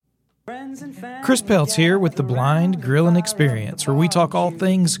Chris Peltz here with the Blind Grilling Experience, where we talk all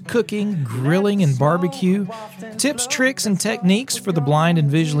things cooking, grilling, and barbecue, tips, tricks, and techniques for the blind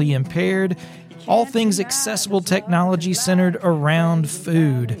and visually impaired, all things accessible technology centered around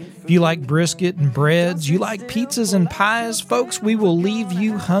food. If you like brisket and breads, you like pizzas and pies, folks, we will leave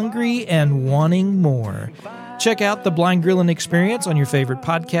you hungry and wanting more. Check out the Blind Grilling Experience on your favorite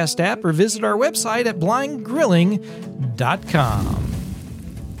podcast app or visit our website at blindgrilling.com.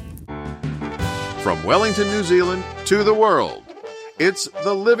 From Wellington, New Zealand to the world, it's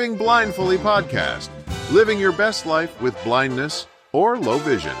the Living Blindfully podcast, living your best life with blindness or low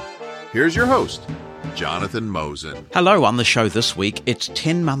vision. Here's your host, Jonathan Mosen. Hello, on the show this week, it's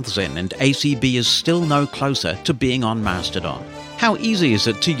 10 months in and ACB is still no closer to being on Mastodon. How easy is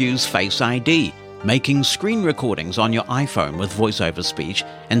it to use Face ID? Making screen recordings on your iPhone with voiceover speech,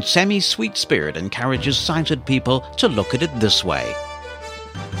 and Sammy Sweet Spirit encourages sighted people to look at it this way.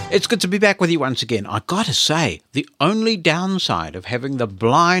 It's good to be back with you once again. I gotta say, the only downside of having the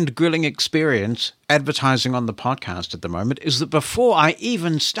Blind Grilling Experience advertising on the podcast at the moment is that before I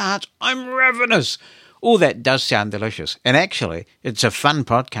even start, I'm ravenous. Oh, that does sound delicious. And actually, it's a fun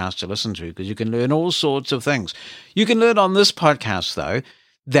podcast to listen to because you can learn all sorts of things. You can learn on this podcast, though,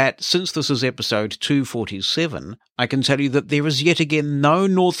 that since this is episode 247, I can tell you that there is yet again no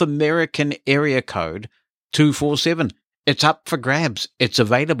North American area code 247. It's up for grabs. It's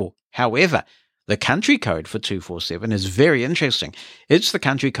available. However, the country code for 247 is very interesting. It's the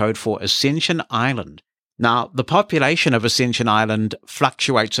country code for Ascension Island. Now, the population of Ascension Island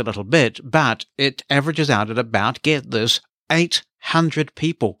fluctuates a little bit, but it averages out at about, get this, 800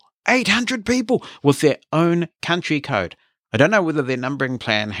 people. 800 people with their own country code. I don't know whether their numbering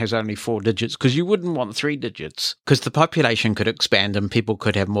plan has only 4 digits, because you wouldn't want 3 digits, because the population could expand and people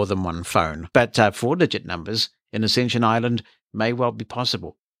could have more than one phone. But 4-digit numbers in Ascension Island may well be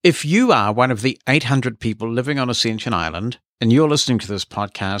possible. If you are one of the 800 people living on Ascension Island and you're listening to this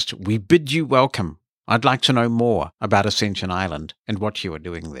podcast, we bid you welcome. I'd like to know more about Ascension Island and what you are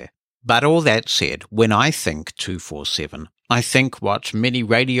doing there. But all that said, when I think 247, I think what many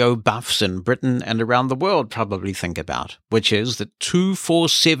radio buffs in Britain and around the world probably think about, which is that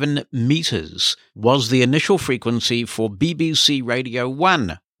 247 meters was the initial frequency for BBC Radio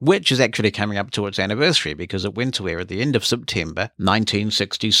 1, which is actually coming up to its anniversary because it went to air at the end of September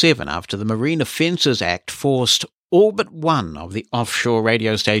 1967 after the Marine Offences Act forced all but one of the offshore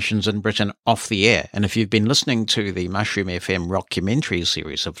radio stations in Britain off the air. And if you've been listening to the Mushroom FM rockumentary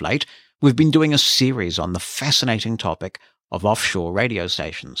series of late, we've been doing a series on the fascinating topic of offshore radio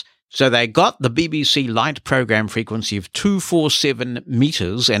stations. So they got the BBC Light programme frequency of 247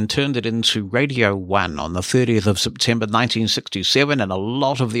 meters and turned it into Radio 1 on the 30th of September 1967, and a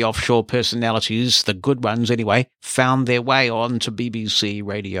lot of the offshore personalities, the good ones anyway, found their way on to BBC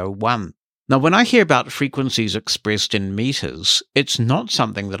Radio 1. Now, when I hear about frequencies expressed in meters, it's not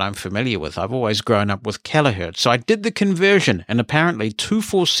something that I'm familiar with. I've always grown up with kilohertz, so I did the conversion, and apparently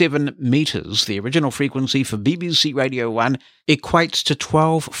 247 meters, the original frequency for BBC Radio 1, equates to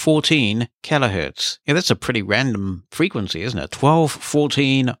 1214 kilohertz. Yeah, that's a pretty random frequency, isn't it?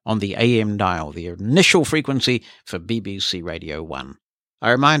 1214 on the AM dial, the initial frequency for BBC Radio 1. A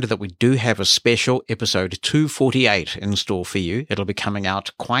reminder that we do have a special episode 248 in store for you. It'll be coming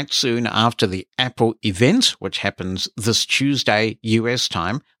out quite soon after the Apple event, which happens this Tuesday US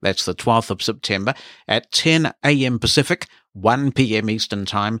time. That's the 12th of September at 10 a.m. Pacific, 1 p.m. Eastern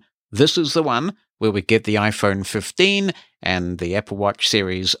time. This is the one where we get the iPhone 15 and the Apple Watch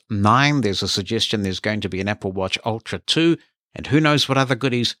Series 9. There's a suggestion there's going to be an Apple Watch Ultra 2, and who knows what other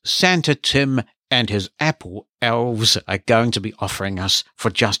goodies Santa Tim and his Apple elves are going to be offering us for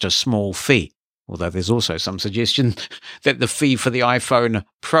just a small fee. Although there's also some suggestion that the fee for the iPhone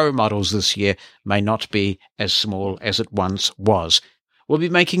Pro models this year may not be as small as it once was. We'll be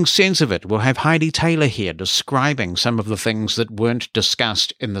making sense of it. We'll have Heidi Taylor here describing some of the things that weren't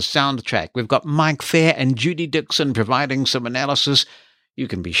discussed in the soundtrack. We've got Mike Fair and Judy Dixon providing some analysis. You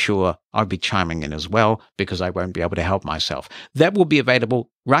can be sure I'll be chiming in as well because I won't be able to help myself. That will be available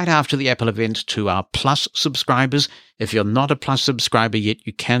right after the Apple event to our Plus subscribers. If you're not a Plus subscriber yet,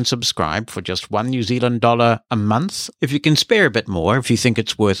 you can subscribe for just $1 New Zealand a month. If you can spare a bit more, if you think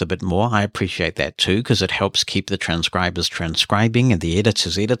it's worth a bit more, I appreciate that too because it helps keep the transcribers transcribing and the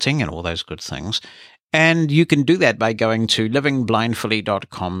editors editing and all those good things. And you can do that by going to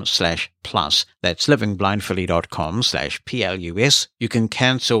livingblindfully.com/plus. That's livingblindfully.com/plus. You can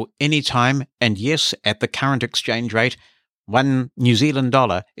cancel anytime. And yes, at the current exchange rate, $1 New Zealand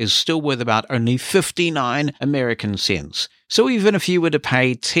is still worth about only 59 American cents. So even if you were to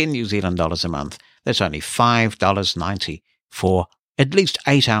pay $10 New Zealand a month, that's only $5.90 for At least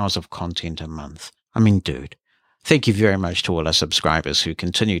 8 hours of content a month. I mean, dude. Thank you very much to all our subscribers who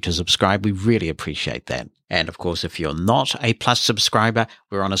continue to subscribe. We really appreciate that. And of course, if you're not a Plus subscriber,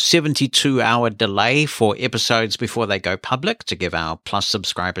 we're on a 72-hour delay for episodes before they go public to give our Plus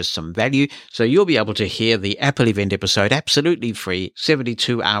subscribers some value. So you'll be able to hear the Apple event episode absolutely free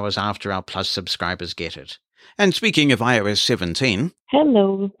 72 hours after our Plus subscribers get it. And speaking of iOS 17...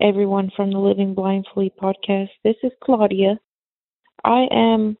 Hello, everyone from the Living Blindfully podcast. This is Claudia. I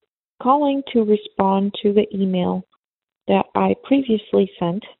am calling to respond to the email that I previously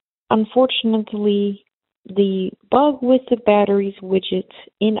sent. Unfortunately, the bug with the batteries widget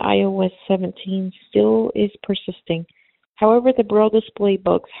in iOS 17 still is persisting. However, the Braille display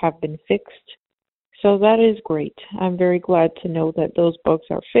bugs have been fixed, so that is great. I'm very glad to know that those bugs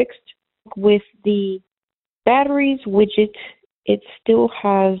are fixed. With the batteries widget, it still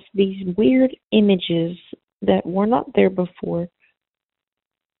has these weird images that were not there before.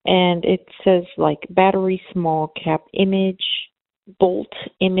 And it says like battery small cap image, bolt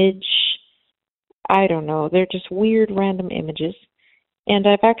image. I don't know. They're just weird random images. And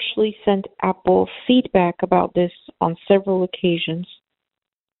I've actually sent Apple feedback about this on several occasions,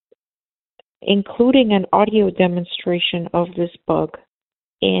 including an audio demonstration of this bug.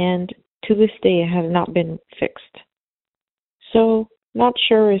 And to this day, it has not been fixed. So, not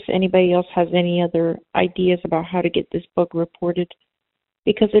sure if anybody else has any other ideas about how to get this bug reported,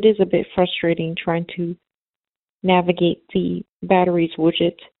 because it is a bit frustrating trying to navigate the batteries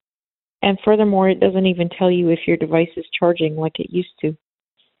widget. And furthermore, it doesn't even tell you if your device is charging like it used to.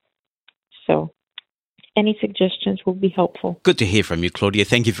 So, any suggestions will be helpful. Good to hear from you, Claudia.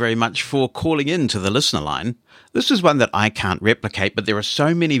 Thank you very much for calling in to the listener line. This is one that I can't replicate, but there are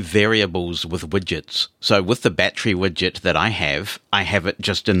so many variables with widgets. So with the battery widget that I have it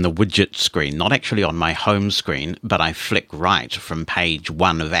just in the widget screen, not actually on my home screen, but I flick right from page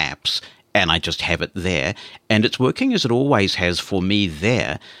 1 of apps, and I just have it there. And it's working as it always has for me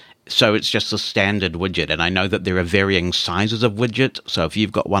there. So it's just a standard widget, and I know that there are varying sizes of widget. So if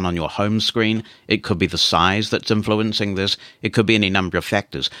you've got one on your home screen, it could be the size that's influencing this. It could be any number of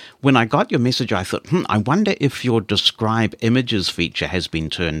factors. When I got your message, I thought, I wonder if your Describe Images feature has been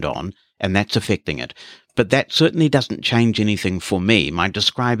turned on, and that's affecting it. But that certainly doesn't change anything for me. My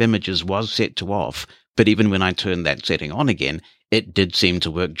Describe Images was set to off, but even when I turned that setting on again, it did seem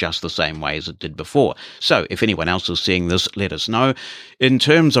to work just the same way as it did before. So if anyone else is seeing this, let us know. In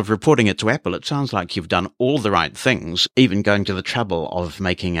terms of reporting it to Apple, it sounds like you've done all the right things, even going to the trouble of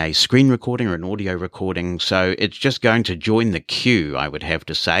making a screen recording or an audio recording. So it's just going to join the queue, I would have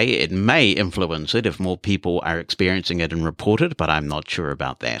to say. It may influence it if more people are experiencing it and report it, but I'm not sure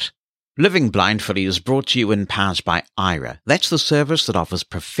about that. Living Blindfully is brought to you in part by Aira. That's the service that offers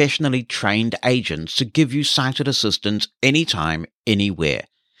professionally trained agents to give you sighted assistance anytime, anywhere.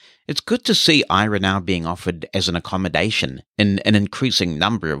 It's good to see Aira now being offered as an accommodation in an increasing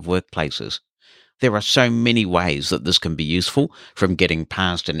number of workplaces. There are so many ways that this can be useful, from getting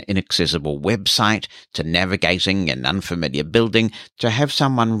past an inaccessible website, to navigating an unfamiliar building, to have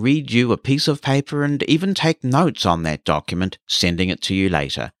someone read you a piece of paper and even take notes on that document, sending it to you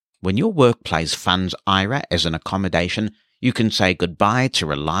later. When your workplace funds Aira as an accommodation, you can say goodbye to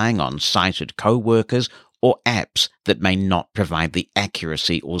relying on sighted co-workers or apps that may not provide the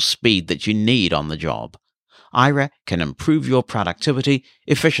accuracy or speed that you need on the job. Aira can improve your productivity,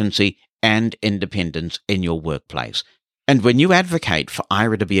 efficiency, and independence in your workplace. And when you advocate for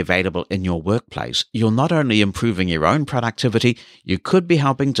Aira to be available in your workplace, you're not only improving your own productivity, you could be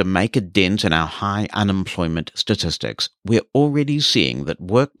helping to make a dent in our high unemployment statistics. We're already seeing that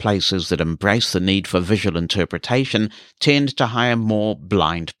workplaces that embrace the need for visual interpretation tend to hire more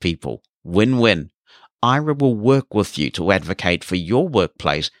blind people. Win-win. Aira will work with you to advocate for your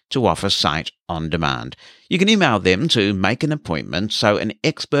workplace to offer sight on demand. You can email them to make an appointment so an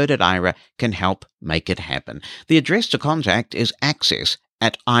expert at Aira can help make it happen. The address to contact is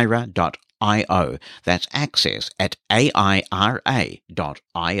access@aira.io. That's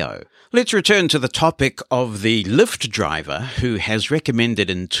access@aira.io. Let's return to the topic of the Lyft driver who has recommended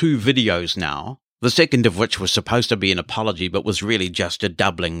in 2 videos now, the second of which was supposed to be an apology but was really just a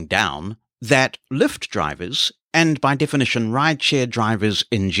doubling down, that Lyft drivers, and by definition rideshare drivers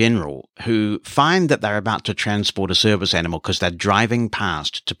in general, who find that they're about to transport a service animal because they're driving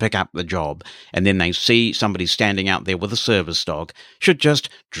past to pick up the job, and then they see somebody standing out there with a service dog, should just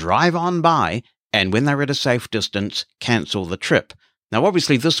drive on by, and when they're at a safe distance, cancel the trip. Now,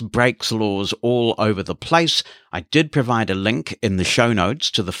 obviously, this breaks laws all over the place. I did provide a link in the show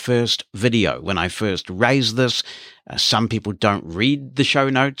notes to the first video when I first raised this. Some people don't read the show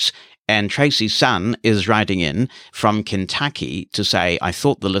notes, And Tracy's son is writing in from Kentucky to say, I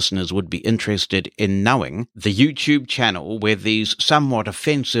thought the listeners would be interested in knowing the YouTube channel where these somewhat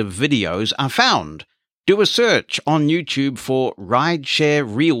offensive videos are found. Do a search on YouTube for Rideshare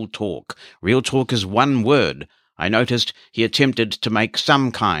Real Talk. Real Talk is one word. I noticed he attempted to make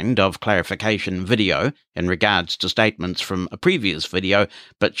some kind of clarification video in regards to statements from a previous video,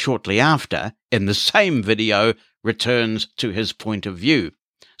 but shortly after, in the same video, returns to his point of view,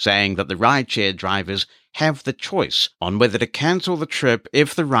 saying that the rideshare drivers have the choice on whether to cancel the trip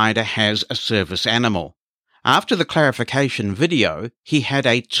if the rider has a service animal. After the clarification video, he had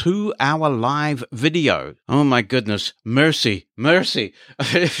a 2-hour live video. Oh my goodness, mercy.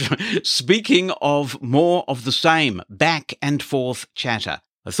 Speaking of more of the same, back and forth chatter.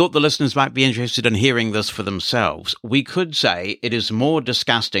 I thought the listeners might be interested in hearing this for themselves. We could say it is more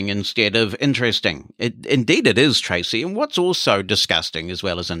disgusting instead of interesting. Indeed it is, Tracy, and what's also disgusting as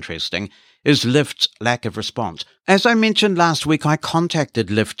well as interesting is Lyft's lack of response. As I mentioned last week, I contacted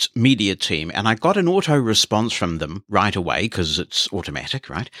Lyft's media team and I got an auto response from them right away because it's automatic,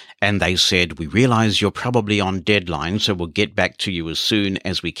 right? And they said, we realize you're probably on deadline, so we'll get back to you as soon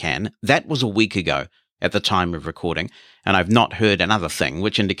as we can. That was a week ago at the time of recording, and I've not heard another thing,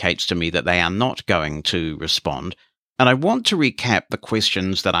 which indicates to me that they are not going to respond. And I want to recap the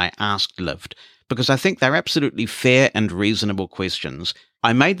questions that I asked Lyft because I think they're absolutely fair and reasonable questions.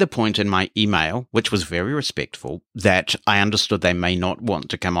 I made the point in my email, which was very respectful, that I understood they may not want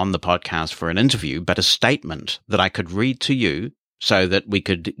to come on the podcast for an interview, but a statement that I could read to you so that we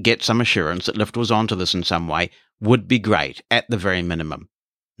could get some assurance that Lyft was onto this in some way would be great, at the very minimum.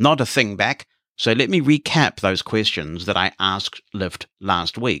 Not a thing back, so let me recap those questions that I asked Lyft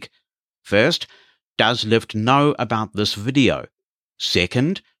last week. First, does Lyft know about this video?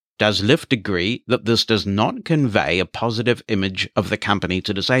 Second, does Lyft agree that this does not convey a positive image of the company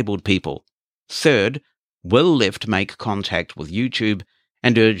to disabled people? Third, will Lyft make contact with YouTube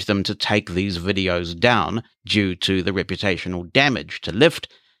and urge them to take these videos down due to the reputational damage to Lyft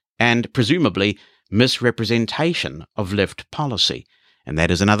and presumably misrepresentation of Lyft policy? And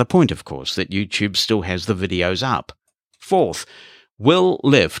that is another point, of course, that YouTube still has the videos up. Fourth, will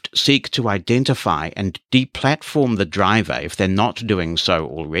Lyft seek to identify and deplatform the driver if they're not doing so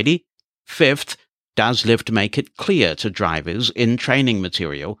already? Fifth, does Lyft make it clear to drivers in training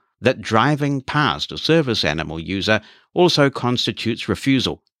material that driving past a service animal user also constitutes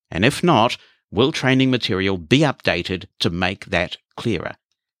refusal? And if not, will training material be updated to make that clearer?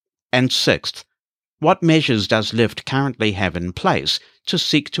 And sixth, what measures does Lyft currently have in place to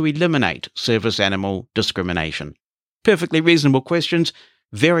seek to eliminate service animal discrimination? Perfectly reasonable questions,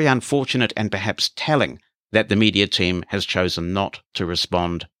 very unfortunate and perhaps telling that the media team has chosen not to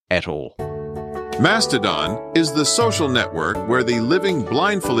respond at all. Mastodon is the social network where the Living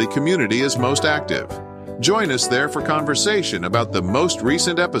Blindfully community is most active. Join us there for conversation about the most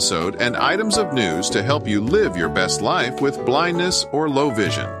recent episode and items of news to help you live your best life with blindness or low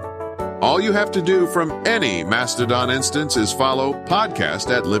vision. All you have to do from any Mastodon instance is follow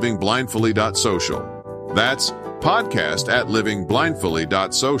podcast@livingblindfully.social. That's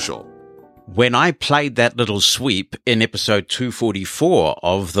podcast@livingblindfully.social. When I played that little sweep in episode 244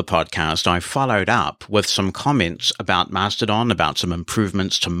 of the podcast, I followed up with some comments about Mastodon, about some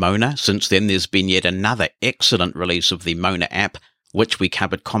improvements to Mona. Since then, there's been yet another excellent release of the Mona app, which we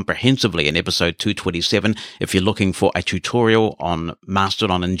covered comprehensively in episode 227. If you're looking for a tutorial on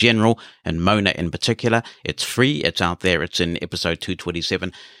Mastodon in general and Mona in particular, it's free. It's out there. It's in episode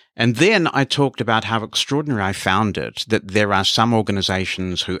 227. And then I talked about how extraordinary I found it that there are some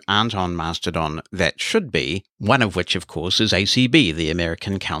organizations who aren't on Mastodon that should be, one of which, of course, is ACB, the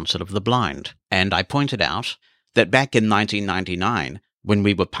American Council of the Blind. And I pointed out that back in 1999, when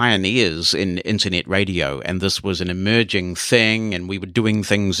we were pioneers in internet radio and this was an emerging thing and we were doing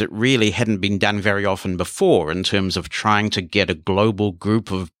things that really hadn't been done very often before in terms of trying to get a global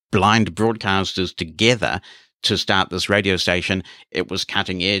group of blind broadcasters together to start this radio station, it was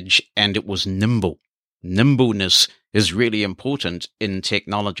cutting edge and it was nimble. Nimbleness is really important in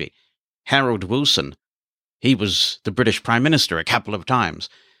technology. Harold Wilson, he was the British Prime Minister a couple of times.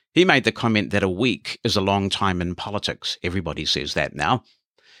 He made the comment that a week is a long time in politics. Everybody says that now.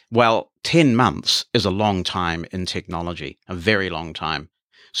 Well, 10 months is a long time in technology, a very long time.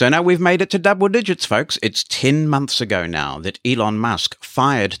 So now we've made it to double digits, folks. It's 10 months ago now that Elon Musk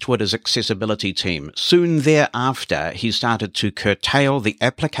fired Twitter's accessibility team. Soon thereafter, he started to curtail the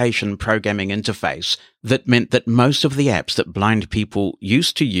application programming interface that meant that most of the apps that blind people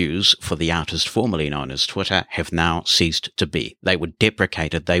used to use for the artist formerly known as Twitter have now ceased to be. They were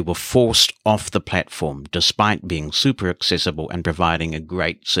deprecated. They were forced off the platform despite being super accessible and providing a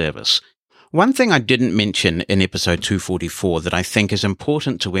great service. One thing I didn't mention in episode 244 that I think is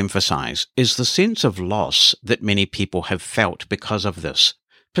important to emphasize is the sense of loss that many people have felt because of this.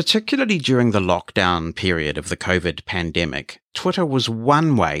 Particularly during the lockdown period of the COVID pandemic, Twitter was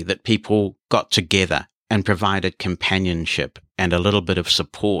one way that people got together and provided companionship and a little bit of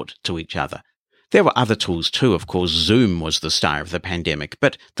support to each other. There were other tools too, of course. Zoom was the star of the pandemic,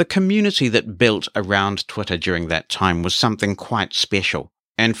 but the community that built around Twitter during that time was something quite special.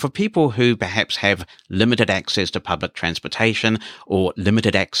 And for people who perhaps have limited access to public transportation or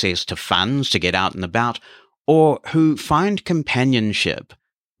limited access to funds to get out and about, or who find companionship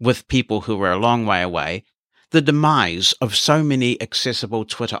with people who are a long way away, the demise of so many accessible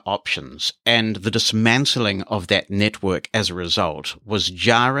Twitter options and the dismantling of that network as a result was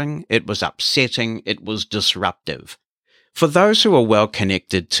jarring, it was upsetting, it was disruptive. For those who are well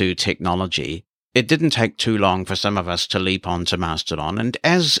connected to technology, it didn't take too long for some of us to leap onto Mastodon, and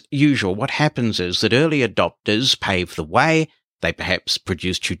as usual, what happens is that early adopters pave the way, they perhaps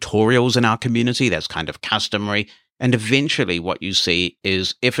produce tutorials in our community, that's kind of customary, and eventually what you see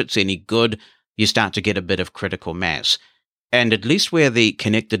is, if it's any good, you start to get a bit of critical mass. And at least where the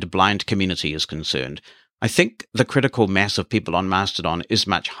connected blind community is concerned, I think the critical mass of people on Mastodon is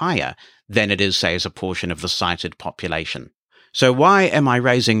much higher than it is, say, as a portion of the sighted population. So why am I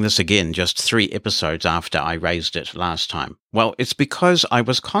raising this again just 3 episodes after I raised it last time? Well, it's because I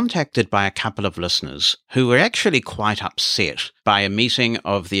was contacted by a couple of listeners who were actually quite upset by a meeting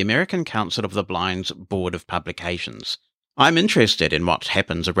of the American Council of the Blind's Board of Publications. I'm interested in what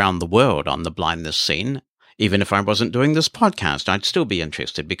happens around the world on the blindness scene. Even if I wasn't doing this podcast, I'd still be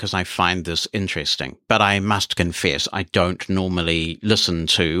interested because I find this interesting. But I must confess, I don't normally listen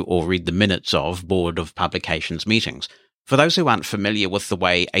to or read the minutes of Board of Publications meetings. For those who aren't familiar with the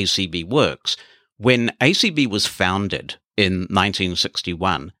way ACB works, when ACB was founded in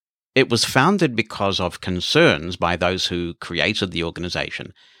 1961, it was founded because of concerns by those who created the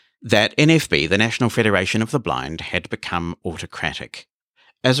organization that NFB, the National Federation of the Blind, had become autocratic.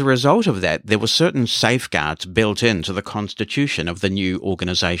 As a result of that, there were certain safeguards built into the constitution of the new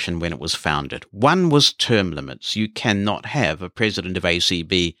organization when it was founded. One was term limits. You cannot have a president of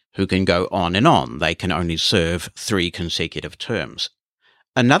ACB who can go on and on. They can only serve 3 consecutive terms.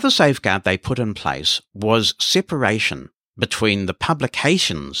 Another safeguard they put in place was separation between the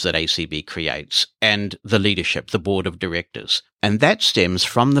publications that ACB creates and the leadership, the board of directors. And that stems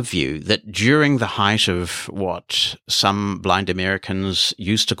from the view that during the height of what some blind Americans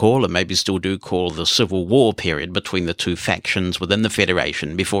used to call, and maybe still do call, the Civil War period between the 2 factions within the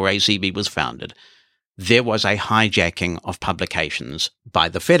Federation before ACB was founded, there was a hijacking of publications by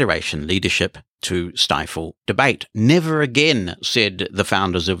the Federation leadership to stifle debate. Never again, said the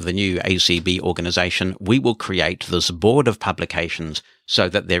founders of the new ACB organization, we will create this board of publications so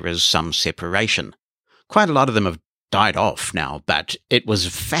that there is some separation. Quite a lot of them have died off now, but it was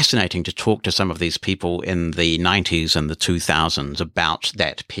fascinating to talk to some of these people in the 90s and the 2000s about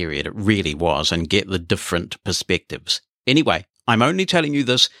that period. It really was, and get the different perspectives. Anyway, I'm only telling you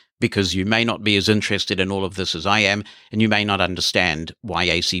this because you may not be as interested in all of this as I am, and you may not understand why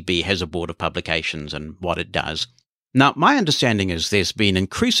ACB has a board of publications and what it does. Now, my understanding is there's been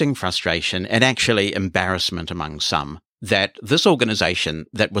increasing frustration and actually embarrassment among some that this organization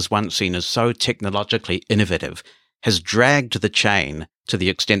that was once seen as so technologically innovative has dragged the chain to the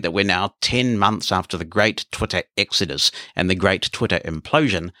extent that we're now 10 months after the great Twitter exodus and the great Twitter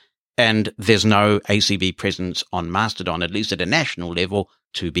implosion, and there's no ACB presence on Mastodon, at least at a national level,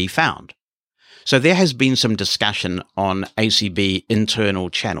 to be found. So there has been some discussion on ACB internal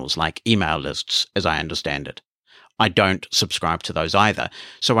channels like email lists, as I understand it. I don't subscribe to those either,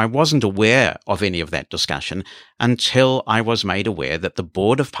 so I wasn't aware of any of that discussion until I was made aware that the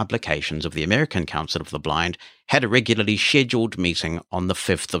Board of Publications of the American Council of the Blind had a regularly scheduled meeting on the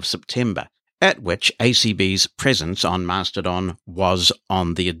 5th of September, at which ACB's presence on Mastodon was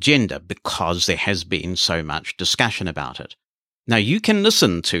on the agenda because there has been so much discussion about it. Now, you can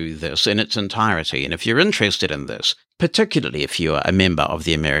listen to this in its entirety, and if you're interested in this, particularly if you are a member of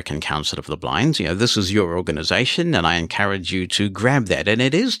the American Council of the Blind, this is your organization, and I encourage you to grab that. And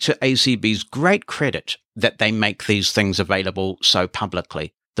it is to ACB's great credit that they make these things available so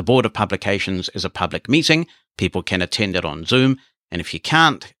publicly. The Board of Publications is a public meeting. People can attend it on Zoom, And if you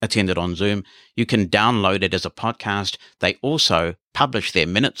can't attend it on Zoom, you can download it as a podcast. They also publish their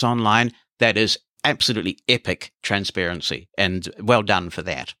minutes online. That is absolutely epic transparency, and well done for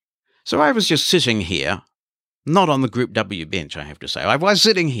that. So I was just sitting here, not on the Group W bench, I have to say. I was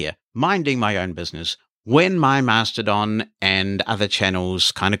sitting here, minding my own business, when my Mastodon and other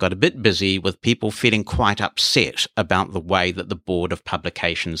channels kind of got a bit busy with people feeling quite upset about the way that the Board of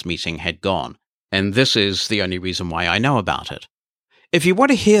Publications meeting had gone. And this is the only reason why I know about it. If you want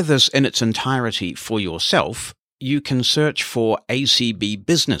to hear this in its entirety for yourself, you can search for ACB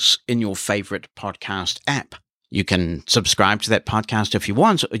Business in your favorite podcast app. You can subscribe to that podcast if you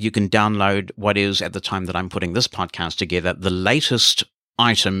want, or you can download what is, at the time that I'm putting this podcast together, the latest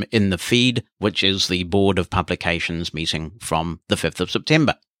item in the feed, which is the Board of Publications meeting from the 5th of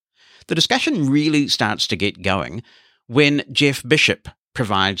September. The discussion really starts to get going when Jeff Bishop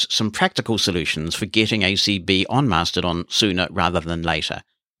provides some practical solutions for getting ACB on Mastodon sooner rather than later.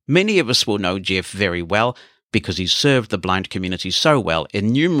 Many of us will know Jeff very well because he's served the blind community so well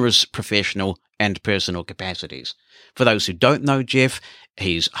in numerous professional and personal capacities. For those who don't know Jeff,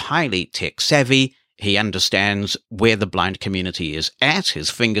 he's highly tech savvy. He understands where the blind community is at, his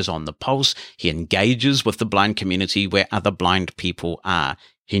fingers on the pulse. He engages with the blind community where other blind people are.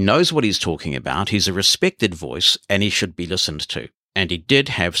 He knows what he's talking about. He's a respected voice, and he should be listened to. And he did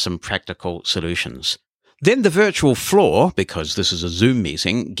have some practical solutions. Then the virtual floor, because this is a Zoom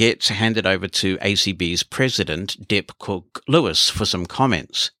meeting, gets handed over to ACB's president, Deb Cook-Lewis, for some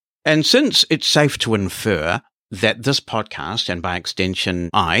comments. And since it's safe to infer that this podcast, and by extension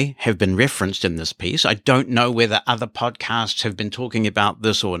I, have been referenced in this piece, I don't know whether other podcasts have been talking about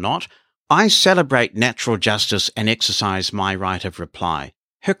this or not, I celebrate natural justice and exercise my right of reply.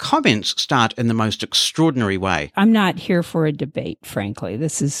 Her comments start in the most extraordinary way. I'm not here for a debate, frankly.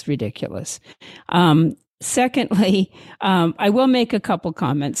 This is ridiculous. Secondly, I will make a couple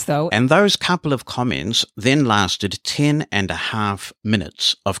comments, though. And those couple of comments then lasted 10.5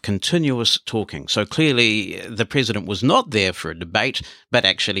 minutes of continuous talking. So clearly the president was not there for a debate, but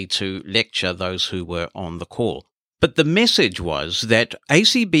actually to lecture those who were on the call. But the message was that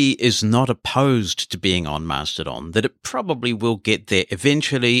ACB is not opposed to being on Mastodon, that it probably will get there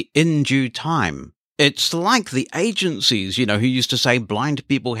eventually in due time. It's like the agencies, who used to say blind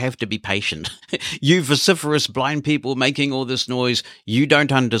people have to be patient. You vociferous blind people making all this noise, you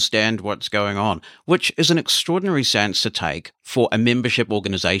don't understand what's going on, which is an extraordinary stance to take for a membership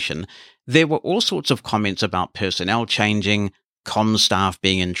organization. There were all sorts of comments about personnel changing, comm staff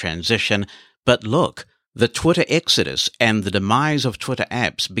being in transition, but look, the Twitter exodus and the demise of Twitter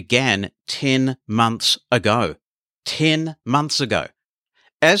apps began 10 months ago. 10 months ago.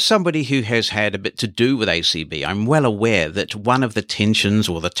 As somebody who has had a bit to do with ACB, I'm well aware that one of the tensions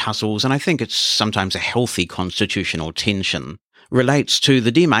or the tussles, and I think it's sometimes a healthy constitutional tension, relates to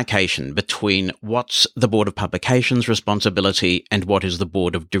the demarcation between what's the Board of Publications' responsibility and what is the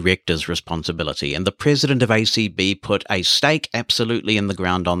Board of Directors' responsibility. And the president of ACB put a stake absolutely in the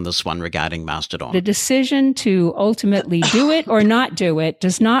ground on this one regarding Mastodon. The decision to ultimately do it or not do it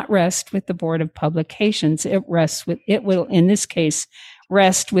does not rest with the Board of Publications. It will, in this case,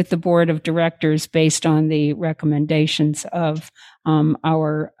 rest with the Board of Directors based on the recommendations of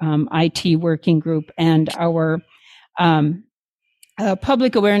our IT working group and our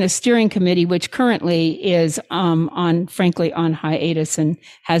Public Awareness Steering Committee, which currently is on hiatus and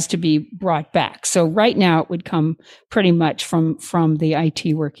has to be brought back. So right now it would come pretty much from the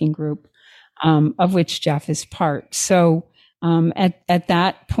IT working group, of which Jeff is part. So at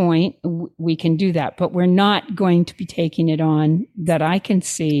that point, we can do that, but we're not going to be taking it on that I can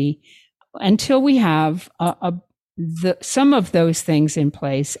see until we have some of those things in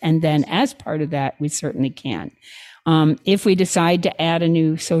place. And then as part of that, we certainly can. If we decide to add a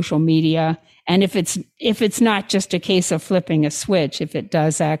new social media, and if it's not just a case of flipping a switch, if it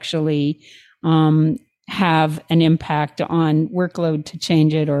does actually have an impact on workload to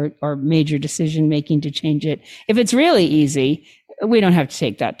change it or major decision making to change it, if it's really easy, we don't have to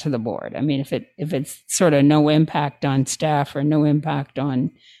take that to the board. I mean, if it's sort of no impact on staff or no impact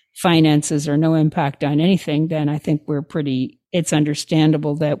on finances or no impact on anything, then I think it's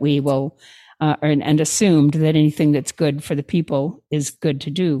understandable that we will and assumed that anything that's good for the people is good to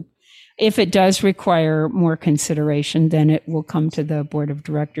do. If it does require more consideration, then it will come to the Board of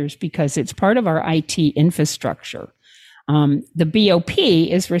Directors because it's part of our IT infrastructure. The BOP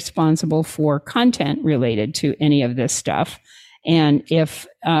is responsible for content related to any of this stuff, and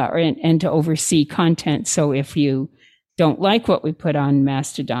and to oversee content. So if you don't like what we put on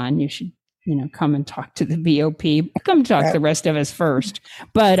Mastodon, you should come and talk to the BOP. Come talk to the rest of us first.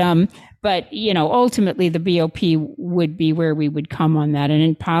 But But, ultimately the BOP would be where we would come on that. And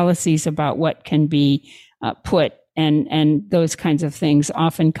in policies about what can be put and those kinds of things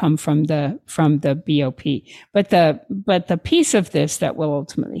often come from the BOP. But the piece of this that will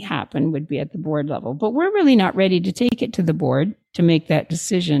ultimately happen would be at the board level. But we're really not ready to take it to the board to make that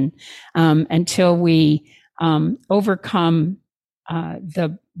decision until we overcome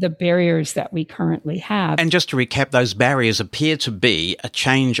the barriers that we currently have. And just to recap, those barriers appear to be a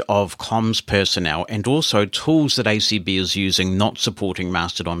change of comms personnel and also tools that ACB is using not supporting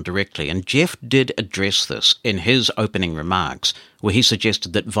Mastodon directly. And Jeff did address this in his opening remarks, where he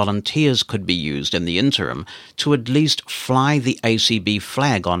suggested that volunteers could be used in the interim to at least fly the ACB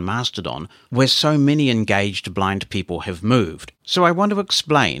flag on Mastodon, where so many engaged blind people have moved. So I want to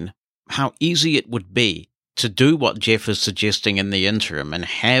explain how easy it would be to do what Jeff is suggesting in the interim and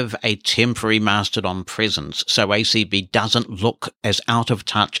have a temporary Mastodon presence so ACB doesn't look as out of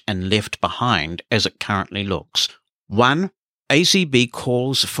touch and left behind as it currently looks. 1. ACB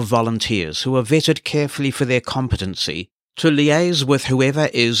calls for volunteers who are vetted carefully for their competency to liaise with whoever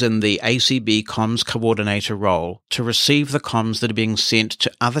is in the ACB comms coordinator role to receive the comms that are being sent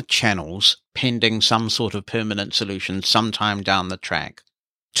to other channels pending some sort of permanent solution sometime down the track.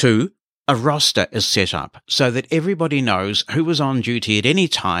 2. A roster is set up so that everybody knows who is on duty at any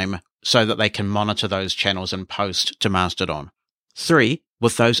time so that they can monitor those channels and post to Mastodon. 3,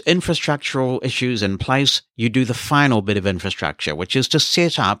 with those infrastructural issues in place, you do the final bit of infrastructure, which is to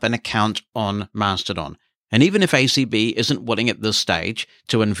set up an account on Mastodon. And even if ACB isn't willing at this stage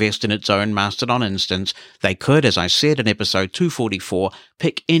to invest in its own Mastodon instance, they could, as I said in episode 244,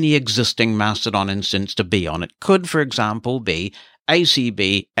 pick any existing Mastodon instance to be on. It could, for example, be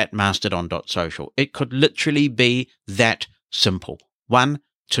ACB at mastodon.social. It could literally be that simple. 1,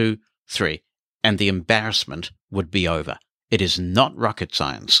 2, 3. And the embarrassment would be over. It is not rocket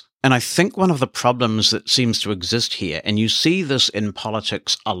science. And I think one of the problems that seems to exist here, and you see this in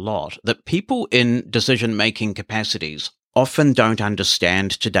politics a lot, that people in decision-making capacities often don't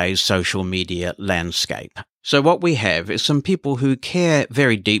understand today's social media landscape. So what we have is some people who care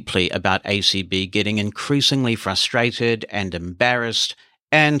very deeply about ACB getting increasingly frustrated and embarrassed,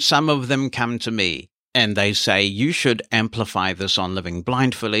 and some of them come to me and they say, you should amplify this on Living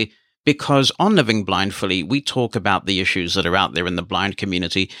Blindfully, because on Living Blindfully, we talk about the issues that are out there in the blind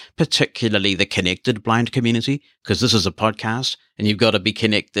community, particularly the connected blind community, because this is a podcast and you've got to be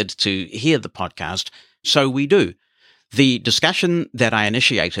connected to hear the podcast. So we do. The discussion that I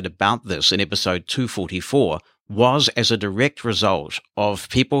initiated about this in episode 244 was as a direct result of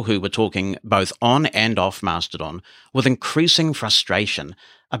people who were talking both on and off Mastodon with increasing frustration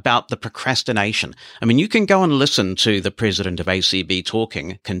about the procrastination. I mean, you can go and listen to the president of ACB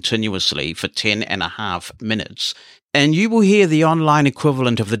talking continuously for 10.5 minutes, and you will hear the online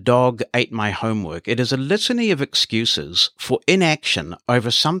equivalent of the dog ate my homework. It is a litany of excuses for inaction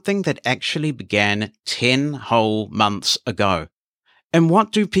over something that actually began 10 whole months ago. And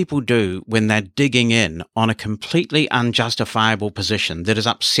what do people do when they're digging in on a completely unjustifiable position that is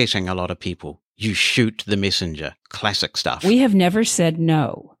upsetting a lot of people? You shoot the messenger. Classic stuff. We have never said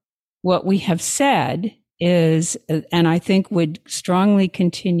no. What we have said is, and I think would strongly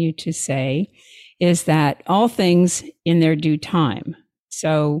continue to say, is that all things in their due time.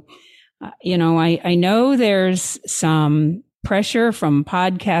 So, I know there's some pressure from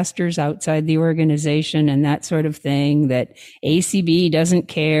podcasters outside the organization and that sort of thing, that ACB doesn't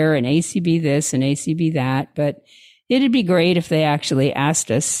care and ACB this and ACB that, but it'd be great if they actually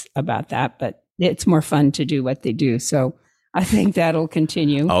asked us about that, but it's more fun to do what they do. So I think that'll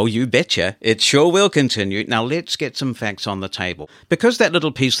continue. Oh, you betcha. It sure will continue. Now let's get some facts on the table. Because that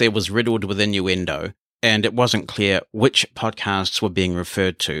little piece there was riddled with innuendo, and it wasn't clear which podcasts were being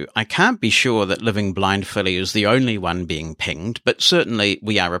referred to, I can't be sure that Living Blindfully is the only one being pinged, but certainly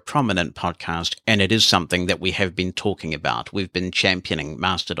we are a prominent podcast, and it is something that we have been talking about. We've been championing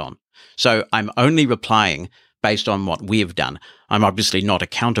Mastodon. So I'm only replying based on what we have done. I'm obviously not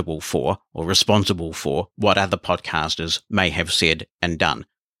accountable for or responsible for what other podcasters may have said and done.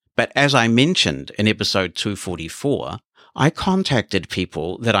 But as I mentioned in episode 244, I contacted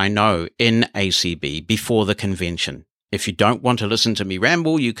people that I know in ACB before the convention. If you don't want to listen to me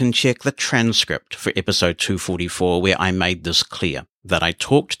ramble, you can check the transcript for episode 244 where I made this clear, that I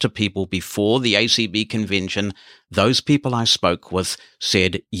talked to people before the ACB convention. Those people I spoke with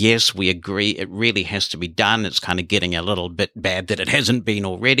said, yes, we agree, it really has to be done. It's kind of getting a little bit bad that it hasn't been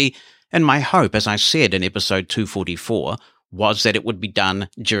already. And my hope, as I said in episode 244, was that it would be done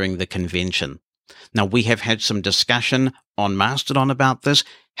during the convention. Now, we have had some discussion on Mastodon about this?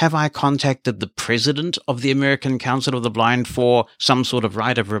 Have I contacted the president of the American Council of the Blind for some sort of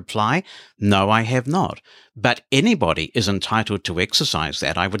right of reply? No, I have not. But anybody is entitled to exercise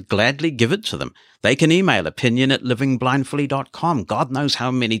that. I would gladly give it to them. They can email opinion@livingblindfully.com. God knows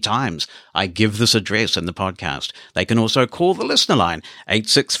how many times I give this address in the podcast. They can also call the listener line,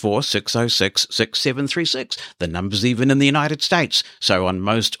 864-606-6736. The number's even in the United States. So on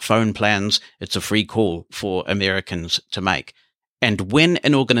most phone plans, it's a free call for Americans to make. And when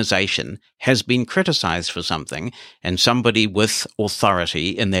an organization has been criticized for something and somebody with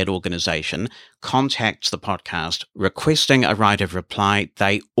authority in that organization contacts the podcast requesting a right of reply,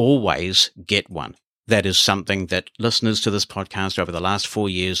 they always get one. That is something that listeners to this podcast over the last 4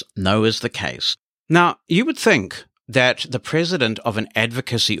 years know is the case. Now, you would think that the president of an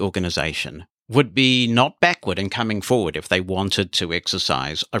advocacy organization would be not backward in coming forward if they wanted to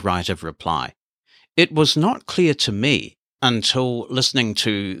exercise a right of reply. It was not clear to me until listening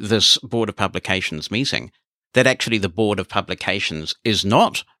to this Board of Publications meeting that actually the Board of Publications is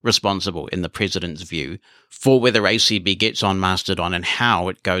not responsible, in the president's view, for whether ACB gets on Mastodon and how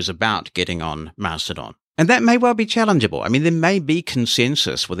it goes about getting on Mastodon. And that may well be challengeable. I mean, there may be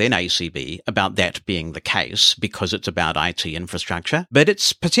consensus within ACB about that being the case because it's about IT infrastructure, but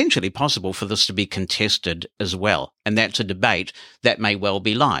it's potentially possible for this to be contested as well. And that's a debate that may well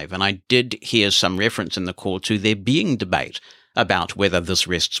be live. And I did hear some reference in the call to there being debate about whether this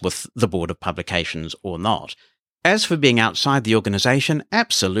rests with the Board of Publications or not. As for being outside the organization,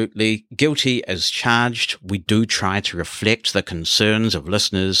 absolutely guilty as charged. We do try to reflect the concerns of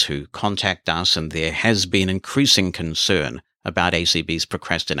listeners who contact us, and there has been increasing concern about ACB's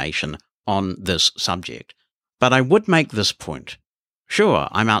procrastination on this subject. But I would make this point. Sure,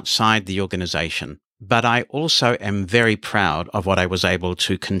 I'm outside the organization, but I also am very proud of what I was able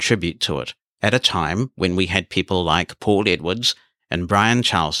to contribute to it at a time when we had people like Paul Edwards and Brian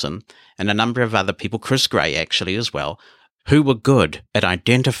Charlson, and a number of other people, Chris Gray actually as well, who were good at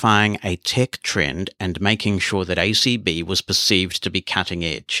identifying a tech trend and making sure that ACB was perceived to be cutting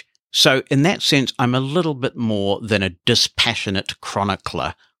edge. So in that sense, I'm a little bit more than a dispassionate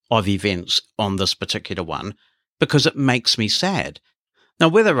chronicler of events on this particular one, because it makes me sad. Now,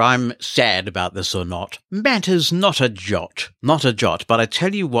 whether I'm sad about this or not matters not a jot, but I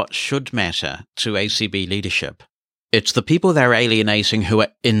tell you what should matter to ACB leadership. It's the people they're alienating who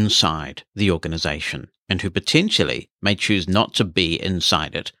are inside the organization and who potentially may choose not to be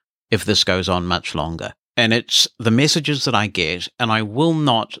inside it if this goes on much longer. And it's the messages that I get, and I will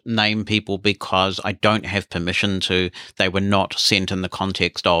not name people because I don't have permission to. They were not sent in the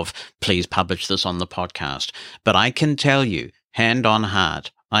context of, please publish this on the podcast. But I can tell you, hand on heart,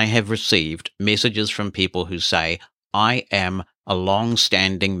 I have received messages from people who say, I am a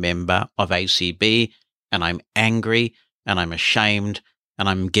long-standing member of ACB, and I'm angry, and I'm ashamed, and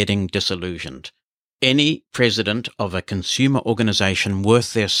I'm getting disillusioned. Any president of a consumer organization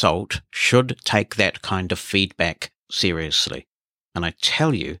worth their salt should take that kind of feedback seriously. And I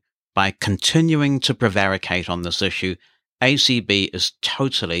tell you, by continuing to prevaricate on this issue, ACB is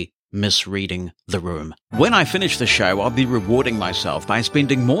totally misreading the room. When I finish the show, I'll be rewarding myself by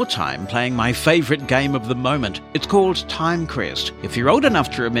spending more time playing my favorite game of the moment. It's called Time Crest. If you're old enough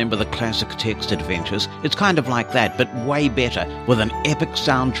to remember the classic text adventures, it's kind of like that, but way better, with an epic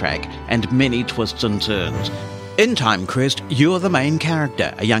soundtrack and many twists and turns. In Time Crest, you're the main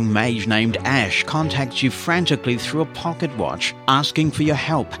character. A young mage named Ash contacts you frantically through a pocket watch, asking for your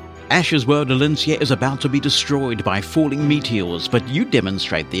help. Ash's world Alincia is about to be destroyed by falling meteors, but you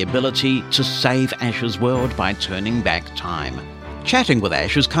demonstrate the ability to save Ash's world by turning back time. Chatting with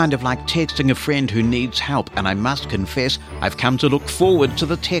Ash is kind of like texting a friend who needs help, and I must confess, I've come to look forward to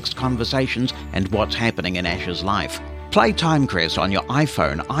the text conversations and what's happening in Ash's life. Play Time Crest on your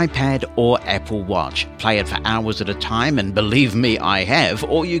iPhone, iPad, or Apple Watch. Play it for hours at a time, and believe me, I have,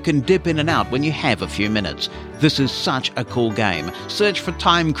 or you can dip in and out when you have a few minutes. This is such a cool game. Search for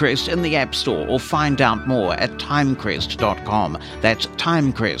Time Crest in the App Store or find out more at timecrest.com. That's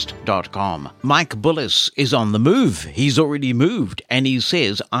timecrest.com. Mike Bullis is on the move. He's already moved, and he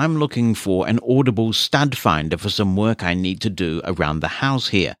says, I'm looking for an Audible stud finder for some work I need to do around the house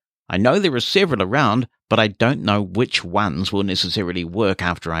here. I know there are several around, but I don't know which ones will necessarily work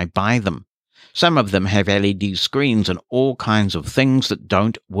after I buy them. Some of them have LED screens and all kinds of things that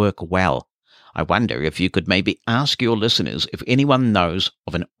don't work well. I wonder if you could maybe ask your listeners if anyone knows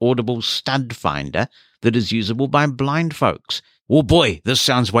of an Audible stud finder that is usable by blind folks. Oh boy, this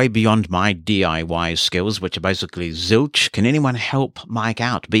sounds way beyond my DIY skills, which are basically zilch. Can anyone help Mike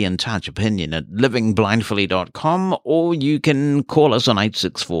out? Be in touch. Opinion at livingblindfully.com, or you can call us on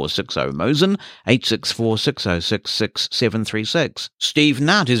 86460-MOSEN, 864-606-6736. Steve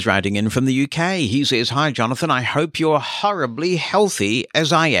Nutt is writing in from the UK. He says, "Hi, Jonathan. I hope you're horribly healthy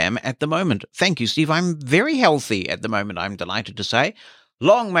as I am at the moment." Thank you, Steve. I'm very healthy at the moment, I'm delighted to say.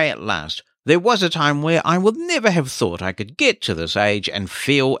 Long may it last. There was a time where I would never have thought I could get to this age and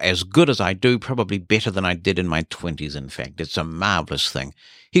feel as good as I do, probably better than I did in my 20s, in fact. It's a marvellous thing.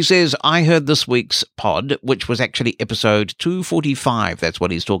 He says, "I heard this week's pod, which was actually episode 245, that's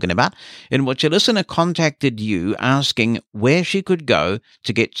what he's talking about, in which a listener contacted you asking where she could go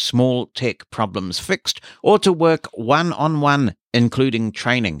to get small tech problems fixed or to work one-on-one, including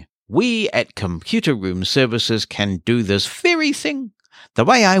training. We at Computer Room Services can do this very thing. The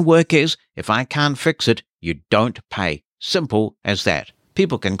way I work is, if I can't fix it, you don't pay. Simple as that.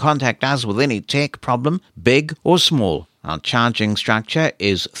 People can contact us with any tech problem, big or small. Our charging structure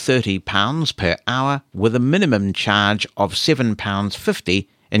is £30 per hour with a minimum charge of £7.50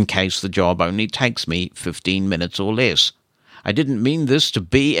 in case the job only takes me 15 minutes or less. I didn't mean this to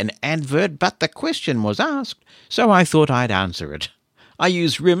be an advert, but the question was asked, so I thought I'd answer it. I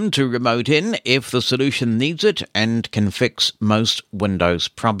use RIM to remote in if the solution needs it and can fix most Windows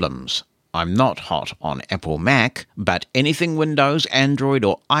problems. I'm not hot on Apple Mac, but anything Windows, Android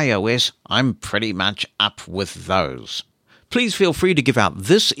or iOS, I'm pretty much up with those. Please feel free to give out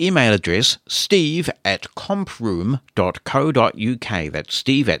this email address, steve@comproom.co.uk. That's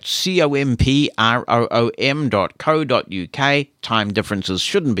steve@comproom.co.uk. Time differences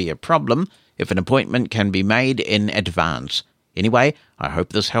shouldn't be a problem if an appointment can be made in advance. Anyway, I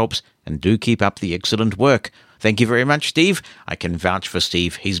hope this helps, and do keep up the excellent work. Thank you very much, Steve. I can vouch for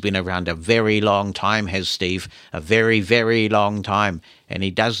Steve. He's been around a very long time, has Steve. A very, very long time. And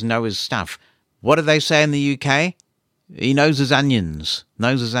he does know his stuff. What do they say in the UK? He knows his onions.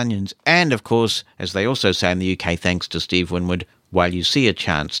 And, of course, as they also say in the UK, thanks to Steve Winwood, while you see a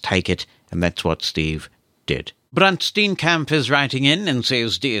chance, take it. And that's what Steve did. Brunt Steenkamp is writing in and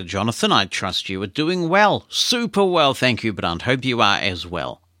says, "Dear Jonathan, I trust you are doing well. Super well, thank you, Brunt. Hope you are as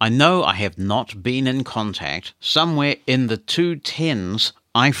well. I know I have not been in contact. Somewhere in the 210s,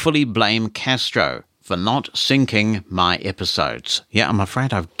 I fully blame Castro for not syncing my episodes." Yeah, I'm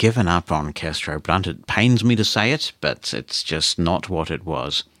afraid I've given up on Castro, Brunt. It pains me to say it, but it's just not what it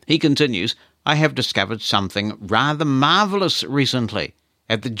was. He continues, "I have discovered something rather marvellous recently.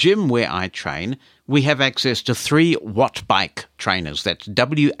 At the gym where I train, we have access to 3 Wattbike trainers. That's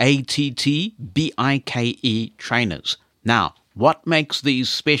WATTBIKE trainers. Now, what makes these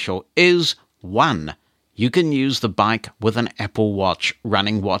special is, 1, you can use the bike with an Apple Watch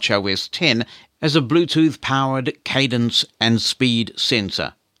running watchOS 10 as a Bluetooth-powered cadence and speed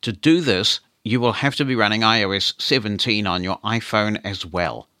sensor. To do this, you will have to be running iOS 17 on your iPhone as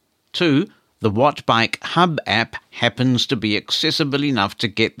well. 2, the Wattbike Hub app happens to be accessible enough to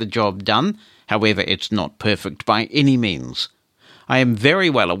get the job done. However, it's not perfect by any means. I am very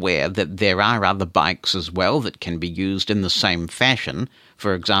well aware that there are other bikes as well that can be used in the same fashion.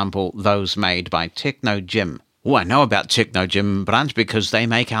 For example, those made by Techno Gym. Oh, I know about Techno Gym, Brunt, because they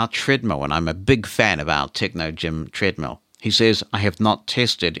make our treadmill, and I'm a big fan of our Techno Gym treadmill. He says, I have not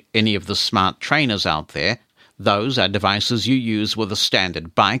tested any of the smart trainers out there. Those are devices you use with a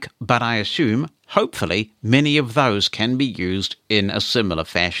standard bike, but I assume, hopefully, many of those can be used in a similar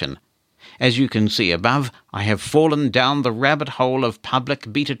fashion. As you can see above, I have fallen down the rabbit hole of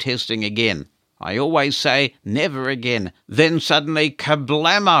public beta testing again. I always say, never again. Then suddenly,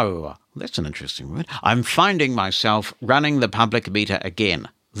 kablamo! That's an interesting word. I'm finding myself running the public beta again.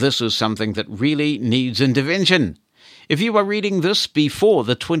 This is something that really needs intervention. If you are reading this before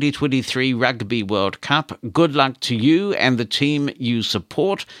the 2023 Rugby World Cup, good luck to you and the team you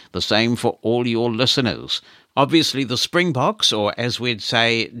support. The same for all your listeners. Obviously, the Springboks, or as we'd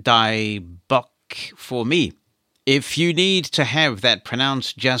say, Die Bok for me. If you need to have that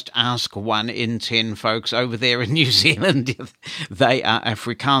pronounced, just ask 1 in 10 folks over there in New Zealand. They are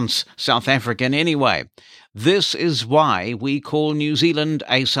Afrikaans, South African anyway. This is why we call New Zealand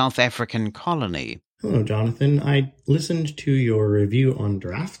a South African colony. Hello, Jonathan. I listened to your review on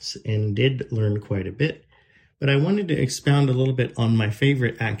drafts and did learn quite a bit, but I wanted to expound a little bit on my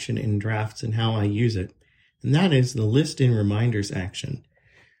favorite action in drafts and how I use it, and that is the list in reminders action.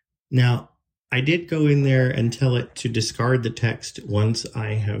 Now, I did go in there and tell it to discard the text once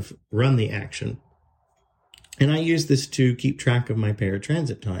I have run the action, and I use this to keep track of my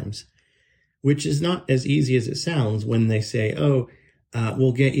paratransit times, which is not as easy as it sounds when they say,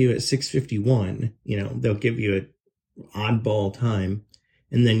 we'll get you at 6:51. You know, they'll give you oddball time,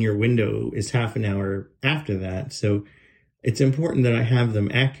 and then your window is half an hour after that. So it's important that I have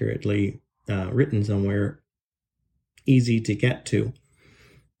them accurately written somewhere, easy to get to.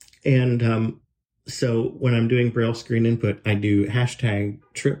 And so when I'm doing Braille screen input, I do hashtag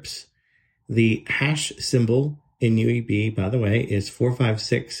trips. The hash symbol in UEB, by the way, is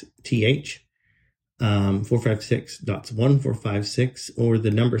 456TH, 456.1456, or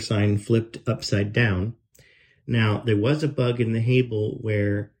the number sign flipped upside down. Now, there was a bug in the Hable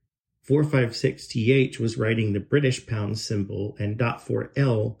where 456TH was writing the British pound symbol and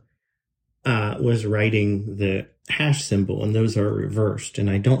 .4L was writing the hash symbol, and those are reversed. And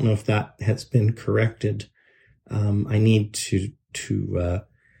I don't know if that has been corrected. I need to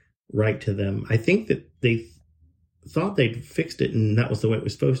write to them. I think that they thought they'd fixed it and that was the way it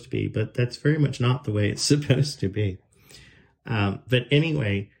was supposed to be, but that's very much not the way it's supposed to be. But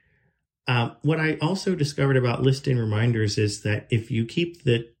anyway, what I also discovered about listing reminders is that if you keep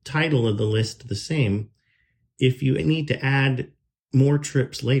the title of the list the same, if you need to add more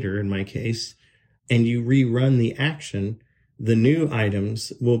trips later, in my case, and you rerun the action, the new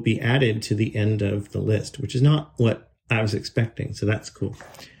items will be added to the end of the list, which is not what I was expecting. So that's cool.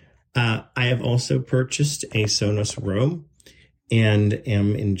 I have also purchased a Sonos Roam and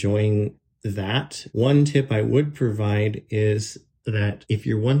am enjoying that. One tip I would provide is that if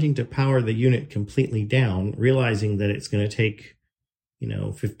you're wanting to power the unit completely down, realizing that it's going to take,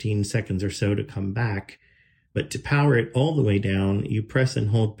 15 seconds or so to come back, but to power it all the way down, you press and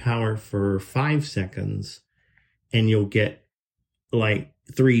hold power for 5 seconds and you'll get like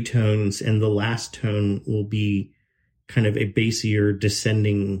 3 tones, and the last tone will be kind of a bassier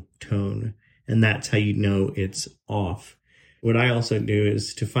descending tone. And that's how you know it's off. What I also do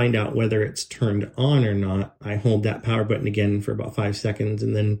is to find out whether it's turned on or not, I hold that power button again for about 5 seconds,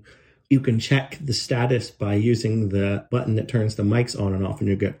 and then you can check the status by using the button that turns the mics on and off, and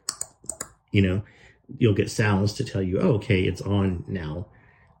you'll get sounds to tell you, oh, okay, it's on now.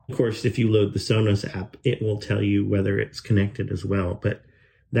 Of course, if you load the Sonos app, it will tell you whether it's connected as well, but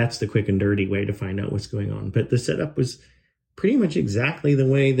that's the quick and dirty way to find out what's going on. But the setup was pretty much exactly the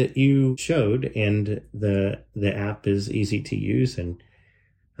way that you showed, and the app is easy to use. And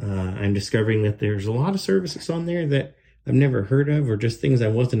I'm discovering that there's a lot of services on there that I've never heard of, or just things I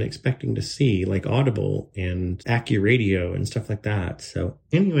wasn't expecting to see, like Audible and AccuRadio and stuff like that. So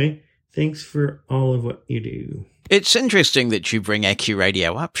anyway, thanks for all of what you do. It's interesting that you bring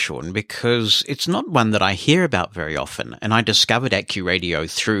AccuRadio up, Sean, because it's not one that I hear about very often. And I discovered AccuRadio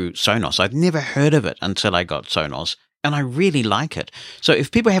through Sonos. I've never heard of it until I got Sonos, and I really like it. So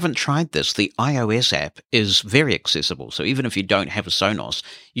if people haven't tried this, the iOS app is very accessible. So even if you don't have a Sonos,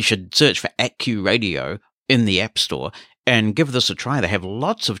 you should search for AccuRadio in the App Store and give this a try. They have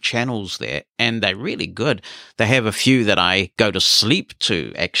lots of channels there, and they're really good. They have a few that I go to sleep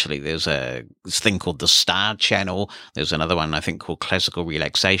to, actually. There's a thing called the Star Channel. There's another one, I think, called Classical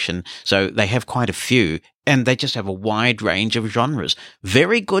Relaxation. So they have quite a few, and they just have a wide range of genres.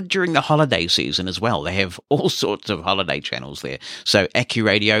 Very good during the holiday season as well. They have all sorts of holiday channels there. So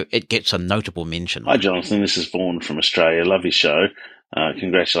AccuRadio, it gets a notable mention. Hi, Jonathan. This is Vaughan from Australia. Love your show.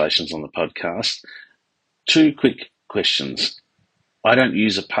 Congratulations on the podcast. 2 quick questions. I don't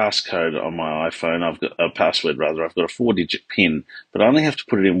use a passcode on my iPhone. I've got a password, rather. I've got a 4-digit PIN, but I only have to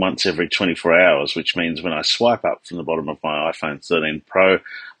put it in once every 24 hours, which means when I swipe up from the bottom of my iPhone 13 Pro,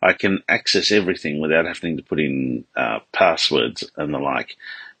 I can access everything without having to put in passwords and the like.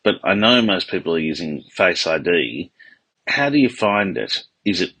 But I know most people are using Face ID. How do you find it?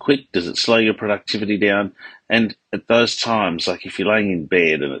 Is it quick? Does it slow your productivity down? And at those times, like if you're laying in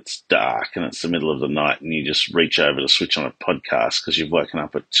bed and it's dark and it's the middle of the night and you just reach over to switch on a podcast because you've woken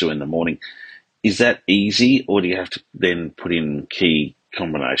up at 2 a.m, is that easy, or do you have to then put in key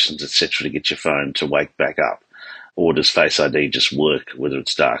combinations, etc., to get your phone to wake back up? Or does Face ID just work whether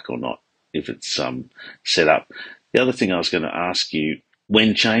it's dark or not if it's set up? The other thing I was going to ask you,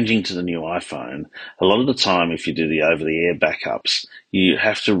 when changing to the new iPhone, a lot of the time, if you do the over-the-air backups, you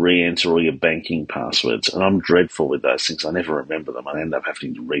have to re-enter all your banking passwords. And I'm dreadful with those things. I never remember them. I end up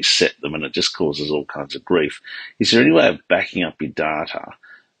having to reset them, and it just causes all kinds of grief. Is there any way of backing up your data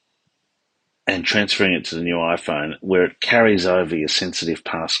and transferring it to the new iPhone where it carries over your sensitive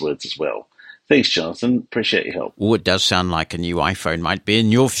passwords as well? Thanks, Jonathan. Appreciate your help. Oh, it does sound like a new iPhone might be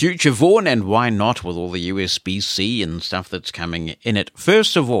in your future, Vaughan, and why not with all the USB-C and stuff that's coming in it?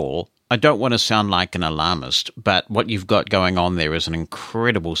 First of all, I don't want to sound like an alarmist, but what you've got going on there is an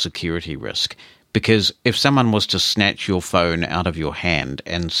incredible security risk. Because if someone was to snatch your phone out of your hand,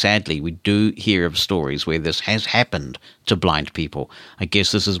 and sadly we do hear of stories where this has happened to blind people, I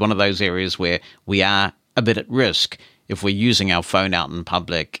guess this is one of those areas where we are a bit at risk if we're using our phone out in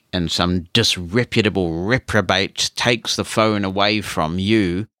public and some disreputable reprobate takes the phone away from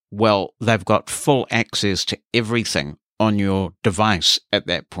you. Well, they've got full access to everything on your device at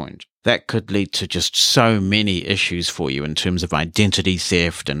that point. That could lead to just so many issues for you in terms of identity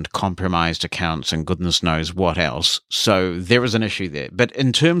theft and compromised accounts and goodness knows what else. So there is an issue there. But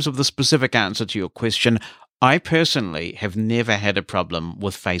in terms of the specific answer to your question, I personally have never had a problem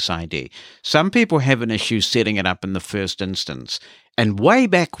with Face ID. Some people have an issue setting it up in the first instance. And way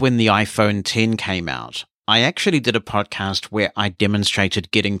back when the iPhone X came out, I actually did a podcast where I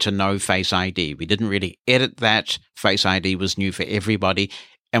demonstrated getting to know Face ID. We didn't really edit that. Face ID was new for everybody.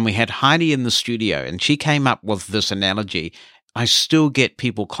 And we had Heidi in the studio, and she came up with this analogy. I still get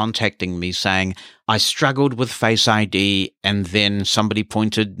people contacting me saying, I struggled with Face ID, and then somebody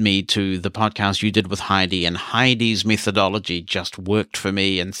pointed me to the podcast you did with Heidi, and Heidi's methodology just worked for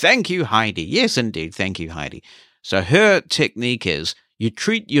me. And thank you, Heidi. Yes, indeed. Thank you, Heidi. So her technique is you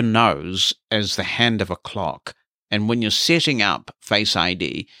treat your nose as the hand of a clock. And when you're setting up Face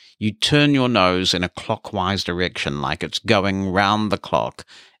ID, you turn your nose in a clockwise direction, like it's going round the clock.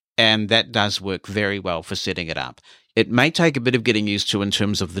 And that does work very well for setting it up. It may take a bit of getting used to in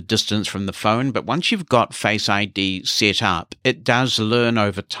terms of the distance from the phone, but once you've got Face ID set up, it does learn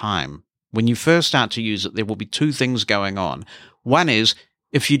over time. When you first start to use it, there will be two things going on. One is,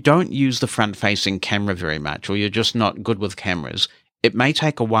 if you don't use the front-facing camera very much, or you're just not good with cameras, it may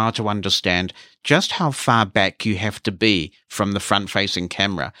take a while to understand just how far back you have to be from the front-facing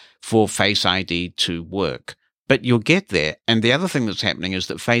camera for Face ID to work. But you'll get there. And the other thing that's happening is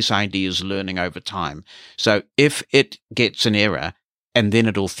that Face ID is learning over time. So if it gets an error and then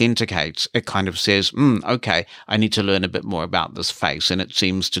it authenticates, it kind of says, okay, I need to learn a bit more about this face. And it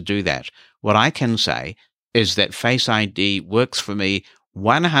seems to do that. What I can say is that Face ID works for me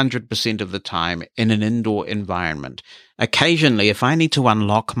 100% of the time in an indoor environment. Occasionally, if I need to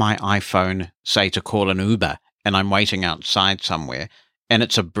unlock my iPhone, say to call an Uber, and I'm waiting outside somewhere, and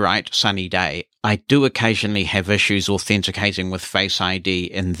it's a bright, sunny day, I do occasionally have issues authenticating with Face ID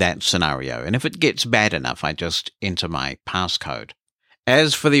in that scenario. And if it gets bad enough, I just enter my passcode.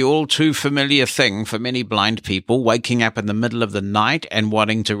 As for the all too familiar thing for many blind people, waking up in the middle of the night and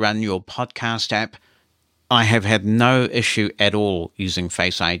wanting to run your podcast app, I have had no issue at all using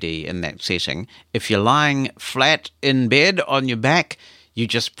Face ID in that setting. If you're lying flat in bed on your back, you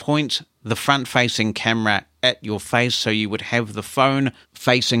just point the front-facing camera at your face, so you would have the phone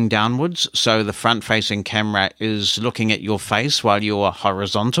facing downwards, so the front-facing camera is looking at your face while you're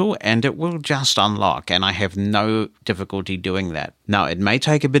horizontal, and it will just unlock, and I have no difficulty doing that. Now, it may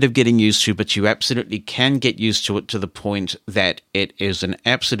take a bit of getting used to, but you absolutely can get used to it to the point that it is an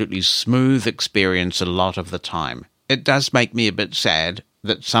absolutely smooth experience a lot of the time. It does make me a bit sad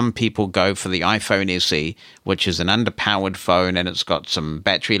that some people go for the iPhone SE, which is an underpowered phone and it's got some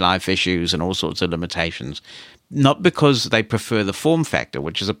battery life issues and all sorts of limitations. Not because they prefer the form factor,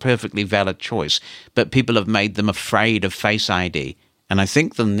 which is a perfectly valid choice, but people have made them afraid of Face ID. And I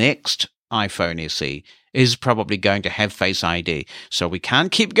think the next iPhone SE is probably going to have Face ID. So we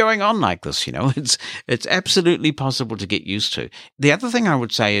can't keep going on like this, you know. It's absolutely possible to get used to. The other thing I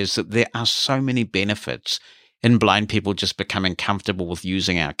would say is that there are so many benefits in blind people just becoming comfortable with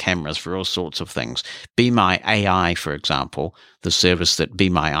using our cameras for all sorts of things. Be My AI, for example, the service that Be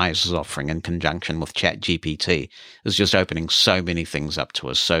My Eyes is offering in conjunction with ChatGPT, is just opening so many things up to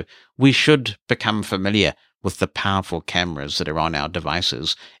us. So we should become familiar with the powerful cameras that are on our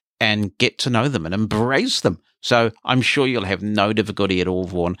devices and get to know them and embrace them. So I'm sure you'll have no difficulty at all,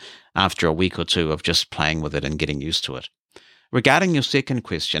 Vaughan, after a week or two of just playing with it and getting used to it. Regarding your second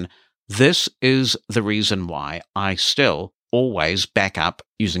question, this is the reason why I still always back up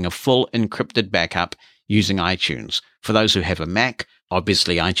using a full encrypted backup using iTunes. For those who have a Mac,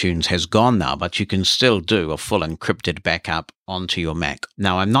 obviously iTunes has gone now, but you can still do a full encrypted backup onto your Mac.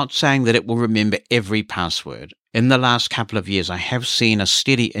 Now, I'm not saying that it will remember every password. In the last couple of years, I have seen a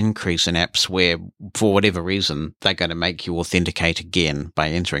steady increase in apps where, for whatever reason, they're going to make you authenticate again by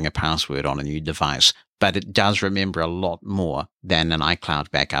entering a password on a new device. But it does remember a lot more than an iCloud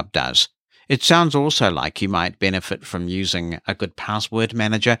backup does. It sounds also like you might benefit from using a good password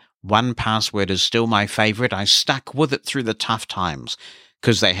manager. 1Password is still my favorite. I stuck with it through the tough times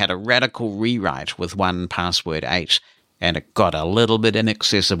because they had a radical rewrite with 1Password 8, and it got a little bit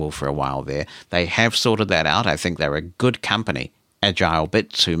inaccessible for a while there. They have sorted that out. I think they're a good company, Agile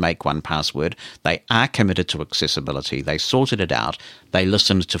Bits, who make 1Password. They are committed to accessibility. They sorted it out. They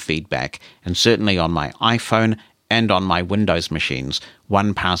listened to feedback. And certainly on my iPhone and on my Windows machines,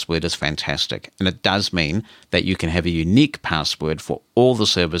 1Password is fantastic. And it does mean that you can have a unique password for all the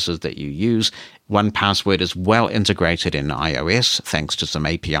services that you use. 1Password is well integrated in iOS, thanks to some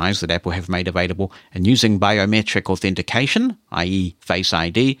APIs that Apple have made available. And using biometric authentication, i.e. Face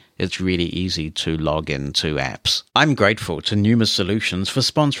ID, it's really easy to log into apps. I'm grateful to Numa Solutions for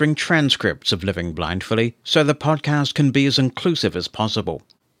sponsoring transcripts of Living Blindfully, so the podcast can be as inclusive as possible.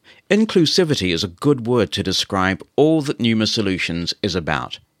 Inclusivity is a good word to describe all that Numa Solutions is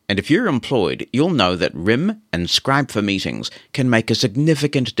about. And if you're employed, you'll know that RIM and Scribe for Meetings can make a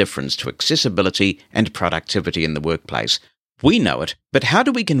significant difference to accessibility and productivity in the workplace. We know it, but how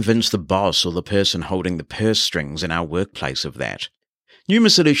do we convince the boss or the person holding the purse strings in our workplace of that? Numa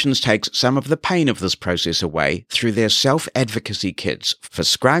Solutions takes some of the pain of this process away through their self-advocacy kits for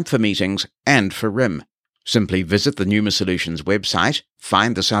Scribe for Meetings and for RIM. Simply visit the Numa Solutions website,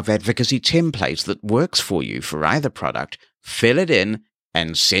 find the self-advocacy template that works for you for either product, fill it in,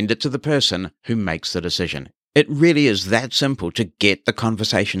 and send it to the person who makes the decision. It really is that simple to get the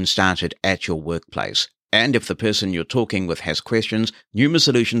conversation started at your workplace. And if the person you're talking with has questions, Numa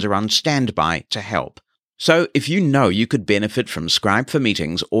Solutions are on standby to help. So if you know you could benefit from Scribe for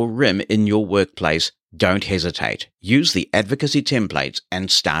Meetings or RIM in your workplace, don't hesitate. Use the advocacy templates and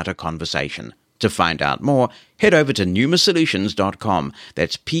start a conversation. To find out more, head over to pneumasolutions.com.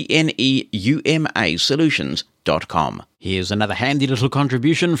 That's PNEUMA solutions.com. Here's another handy little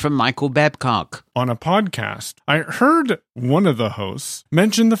contribution from Michael Babcock. On a podcast, I heard one of the hosts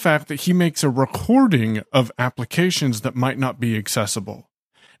mention the fact that he makes a recording of applications that might not be accessible.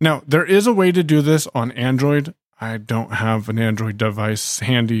 Now, there is a way to do this on Android. I don't have an Android device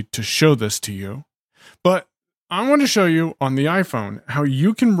handy to show this to you, but I want to show you on the iPhone how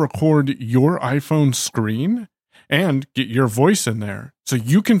you can record your iPhone screen and get your voice in there so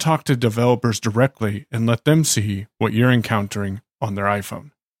you can talk to developers directly and let them see what you're encountering on their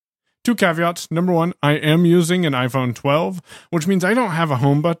iPhone. 2 caveats. Number 1, I am using an iPhone 12, which means I don't have a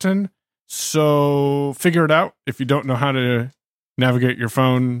home button. So figure it out. If you don't know how to navigate your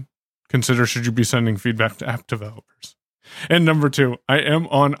phone, consider should you be sending feedback to app developers. And number 2, I am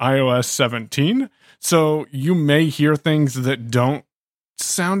on iOS 17. So you may hear things that don't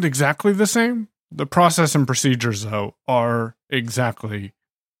sound exactly the same. The process and procedures, though, are exactly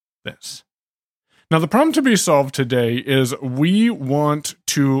this. Now, the problem to be solved today is we want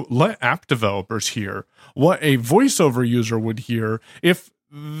to let app developers hear what a VoiceOver user would hear if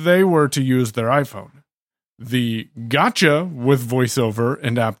they were to use their iPhone. The gotcha with VoiceOver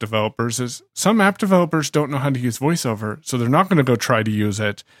and app developers is some app developers don't know how to use VoiceOver, so they're not going to go try to use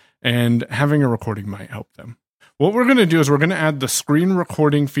it. And having a recording might help them. What we're going to do is we're going to add the screen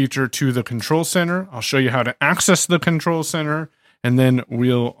recording feature to the control center. I'll show you how to access the control center, and then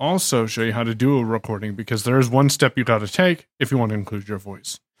we'll also show you how to do a recording because there is one step you got to take if you want to include your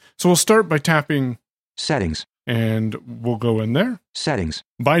voice. So we'll start by tapping Settings. And we'll go in there. Settings.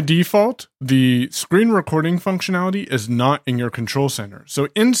 By default, the screen recording functionality is not in your control center. So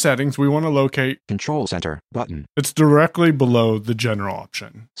in settings, we want to locate Control Center button. It's directly below the general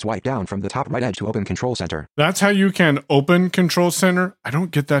option. Swipe down from the top right edge to open Control Center. That's how you can open Control Center. I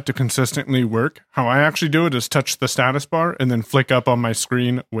don't get that to consistently work. How I actually do it is touch the status bar and then flick up on my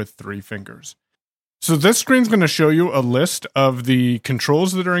screen with 3 fingers. So this screen's going to show you a list of the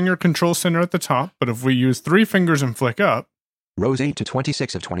controls that are in your control center at the top, but if we use 3 fingers and flick up, rows 8 to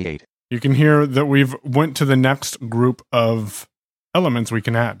 26 of 28. You can hear that we've went to the next group of elements we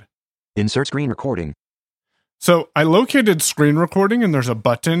can add. Insert screen recording. So I located screen recording and there's a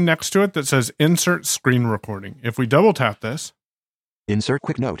button next to it that says insert screen recording. If we double tap this, insert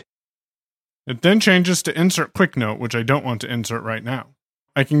quick note. It then changes to insert quick note, which I don't want to insert right now.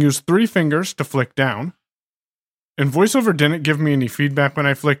 I can use 3 fingers to flick down. And VoiceOver didn't give me any feedback when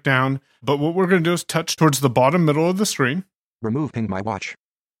I flicked down, but what we're going to do is touch towards the bottom middle of the screen. Remove Ping My Watch.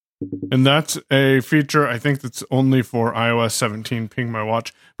 And that's a feature I think that's only for iOS 17, Ping My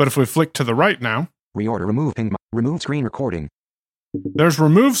Watch. But if we flick to the right now, reorder remove screen recording. There's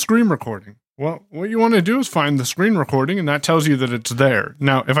remove screen recording. Well, what you want to do is find the screen recording, and that tells you that it's there.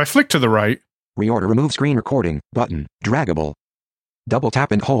 Now, if I flick to the right, reorder remove screen recording button, draggable. Double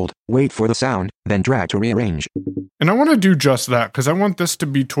tap and hold, wait for the sound, then drag to rearrange. And I want to do just that because I want this to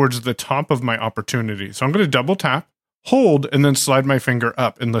be towards the top of my opportunity. So I'm going to double tap, hold, and then slide my finger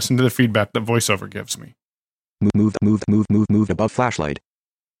up and listen to the feedback that VoiceOver gives me. Move above flashlight.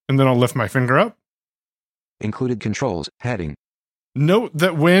 And then I'll lift my finger up. Included controls, heading. Note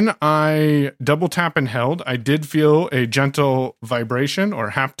that when I double tap and held, I did feel a gentle vibration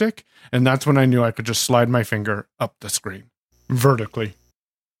or haptic, and that's when I knew I could just slide my finger up the screen. Vertically.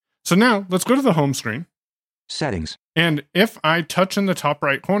 So now, let's go to the home screen. Settings. And if I touch in the top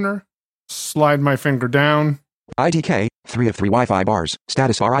right corner, slide my finger down. IDK, 3 of 3 Wi-Fi bars,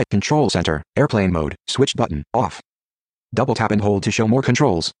 status RI, control center, airplane mode, switch button, off. Double tap and hold to show more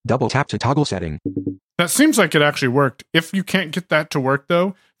controls. Double tap to toggle setting. That seems like it actually worked. If you can't get that to work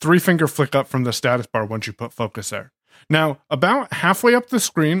though, 3-finger flick up from the status bar once you put focus there. Now, about halfway up the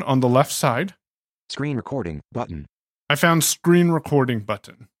screen on the left side, Screen recording button. I found screen recording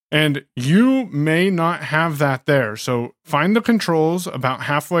button. And you may not have that there. So find the controls about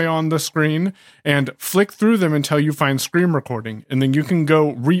halfway on the screen and flick through them until you find screen recording. And then you can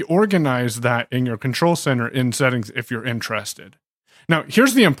go reorganize that in your control center in settings if you're interested. Now,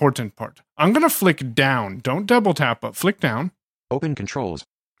 here's the important part. I'm going to flick down. Don't double tap, but flick down. Open controls.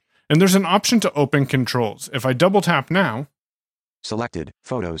 And there's an option to open controls. If I double tap now, Selected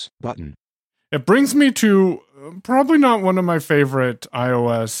photos button. it brings me to probably not one of my favorite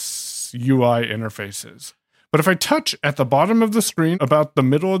iOS UI interfaces. But if I touch at the bottom of the screen, about the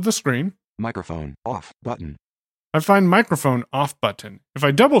middle of the screen, Microphone off button. I find microphone off button. If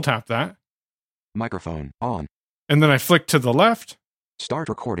I double tap that, Microphone on. and then I flick to the left, Start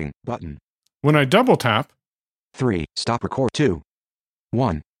recording button. when I double tap, 3. Stop record 2.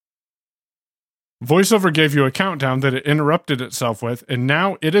 1. VoiceOver gave you a countdown that it interrupted itself with, and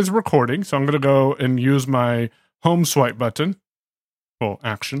now it is recording. So I'm going to go and use my home swipe button. Full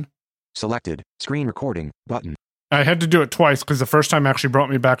action. Selected screen recording button. I had to do it twice because the first time actually brought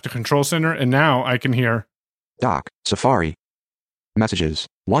me back to Control Center, and now I can hear. Dock, Safari. Messages.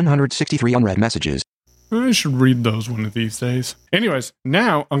 163 unread messages. I should read those one of these days. Anyways,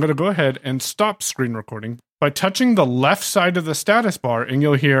 now I'm going to go ahead and stop screen recording by touching the left side of the status bar, and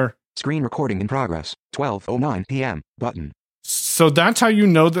you'll hear. Screen recording in progress. 12:09 p.m. button. So that's how you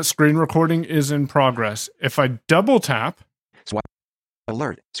know that screen recording is in progress. If I double tap, Swipe.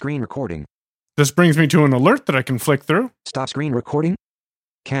 Alert. Screen recording. this brings me to an alert that I can flick through, Stop screen recording.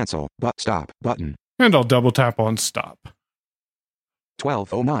 Cancel. But stop button. and I'll double tap on stop.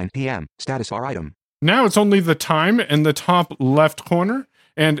 12:09 p.m. Status bar item. Now it's only the time in the top left corner,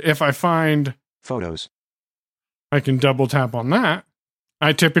 and if I find Photos. I can double tap on that,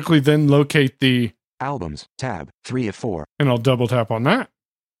 I typically then locate the, Albums. Tab. 3 of 4. and I'll double tap on that,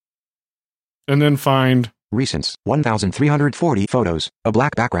 and then find, Recents. 1,340 photos. A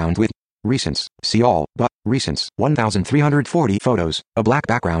black background with recents. See all. But recents. 1,340 photos. A black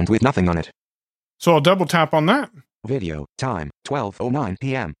background with nothing on it. so I'll double tap on that. Video. Time. 12:09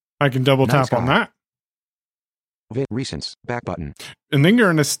 p.m. I can double Nice tap on guy. that. Recents. Back button. And then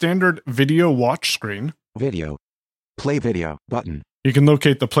you're in a standard video watch screen. Video. Play video button. You can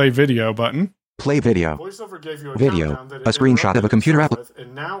locate the play video button. Play video. VoiceOver gave you a Video. countdown that A it screenshot of a computer interrupted itself with,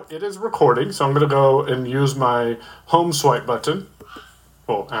 and now it is recording, so I'm going to go and use my home swipe button.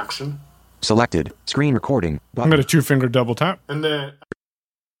 Full action. Selected. Screen recording I'm button. going to 2-finger double tap. And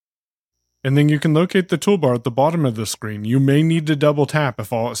then you can locate the toolbar at the bottom of the screen. You may need to double tap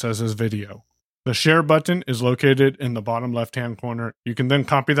if all it says is video. The share button is located in the bottom left-hand corner. You can then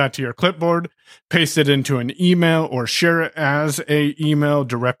copy that to your clipboard, paste it into an email, or share it as a email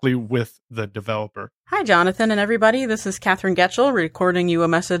directly with the developer. Hi, Jonathan and everybody. This is Catherine Getchell recording you a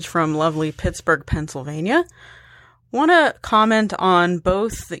message from lovely Pittsburgh, Pennsylvania. Want to comment on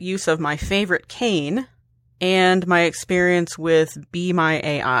both the use of my favorite cane and my experience with Be My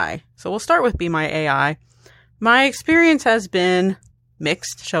AI. So we'll start with Be My AI. My experience has been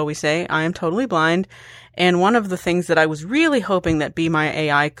mixed, shall we say. I am totally blind, and one of the things that I was really hoping that Be My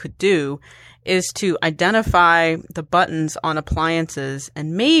AI could do is to identify the buttons on appliances,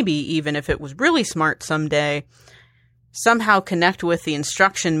 and maybe even if it was really smart someday, somehow connect with the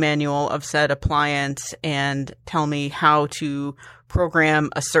instruction manual of said appliance and tell me how to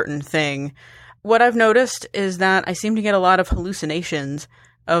program a certain thing. What I've noticed is that I seem to get a lot of hallucinations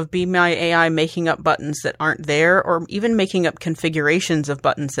of Be My AI making up buttons that aren't there, or even making up configurations of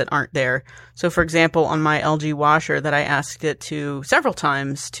buttons that aren't there. So for example, on my LG washer that I asked it to several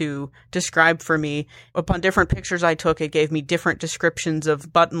times to describe for me, upon different pictures I took, it gave me different descriptions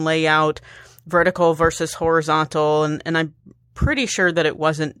of button layout, vertical versus horizontal, and I'm pretty sure that it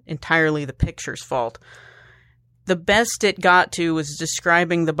wasn't entirely the picture's fault. The best it got to was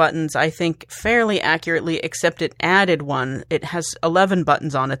describing the buttons, I think, fairly accurately, except it added one. It has 11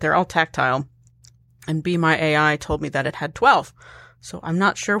 buttons on it. They're all tactile. And Be My AI told me that it had 12. So I'm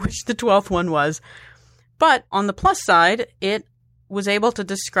not sure which the 12th one was. But on the plus side, it was able to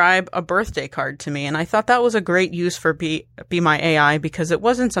describe a birthday card to me. And I thought that was a great use for Be My AI, because it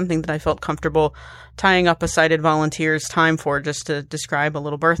wasn't something that I felt comfortable tying up a sighted volunteer's time for just to describe a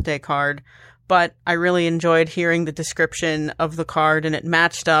little birthday card. but I really enjoyed hearing the description of the card, and it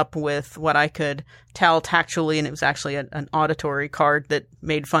matched up with what I could tell tactually, and it was actually an auditory card that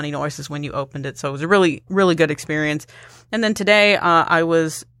made funny noises when you opened it. So it was a really, really good experience. And then today I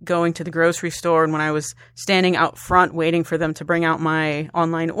was going to the grocery store, and when I was standing out front waiting for them to bring out my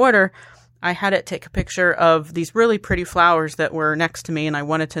online order, I had it take a picture of these really pretty flowers that were next to me, and I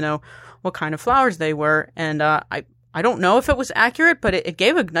wanted to know what kind of flowers they were. And I don't know if it was accurate, but it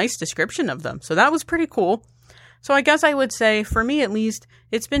gave a nice description of them. So that was pretty cool. So I guess I would say, for me at least,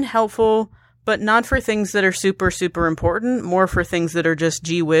 it's been helpful, but not for things that are super, super important, more for things that are just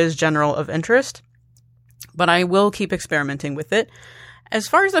gee whiz general of interest. But I will keep experimenting with it. As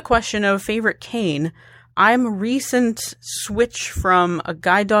far as the question of favorite cane, I'm a recent switch from a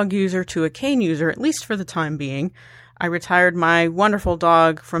guide dog user to a cane user, at least for the time being. I retired my wonderful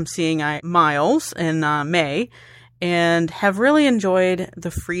dog from seeing Miles in May, and have really enjoyed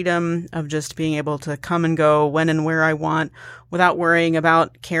the freedom of just being able to come and go when and where I want without worrying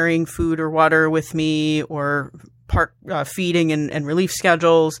about carrying food or water with me or park feeding and relief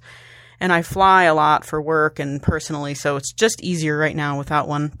schedules. And I fly a lot for work and personally, so it's just easier right now without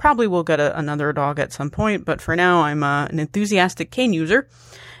one. Probably will get another dog at some point, but for now I'm an enthusiastic cane user.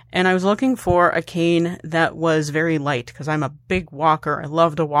 And I was looking for a cane that was very light because I'm a big walker. I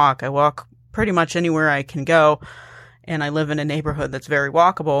love to walk. I walk pretty much anywhere I can go. And I live in a neighborhood that's very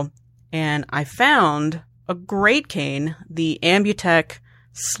walkable. And I found a great cane, the Ambutech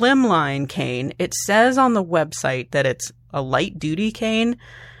Slimline cane. It says on the website that it's a light-duty cane.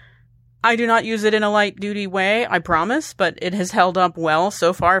 I do not use it in a light-duty way, I promise, but it has held up well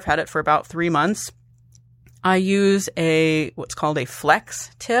so far. I've had it for about 3 months. I use what's called a flex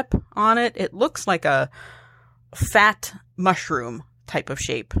tip on it. It looks like a fat mushroom type of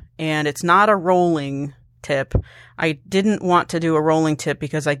shape, and it's not a rolling tip. I didn't want to do a rolling tip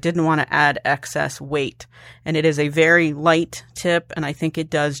because I didn't want to add excess weight. And it is a very light tip, and I think it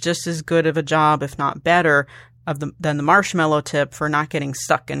does just as good of a job, if not better, than the marshmallow tip for not getting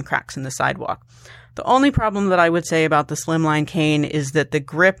stuck in cracks in the sidewalk. The only problem that I would say about the Slimline cane is that the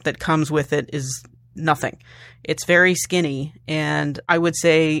grip that comes with it is nothing. It's very skinny, and I would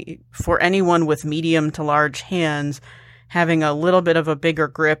say for anyone with medium to large hands, having a little bit of a bigger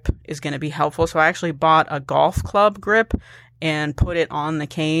grip is going to be helpful. So I actually bought a golf club grip and put it on the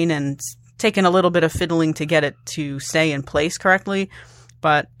cane, and it's taken a little bit of fiddling to get it to stay in place correctly.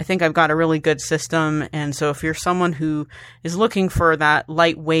 But I think I've got a really good system. And so if you're someone who is looking for that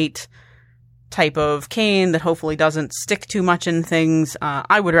lightweight type of cane that hopefully doesn't stick too much in things,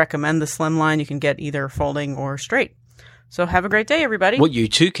 I would recommend the Slimline. You can get either folding or straight. So have a great day, everybody. Well, you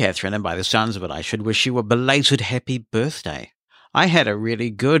too, Catherine, and by the sounds of it, I should wish you a belated happy birthday. I had a really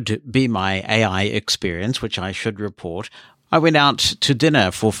good Be My AI experience, which I should report. I went out to dinner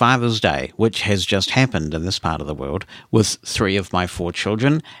for Father's Day, which has just happened in this part of the world, with 3 of my 4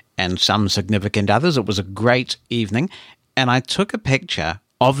 children and some significant others. It was a great evening, and I took a picture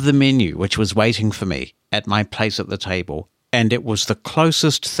of the menu, which was waiting for me at my place at the table. And it was the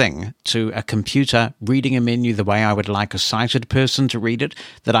closest thing to a computer reading a menu the way I would like a sighted person to read it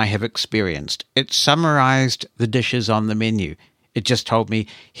that I have experienced. It summarized the dishes on the menu. It just told me,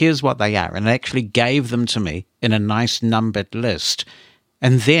 here's what they are, and it actually gave them to me in a nice numbered list.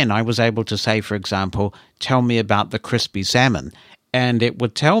 And then I was able to say, for example, tell me about the crispy salmon. And it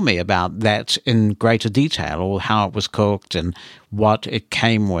would tell me about that in greater detail, or how it was cooked and what it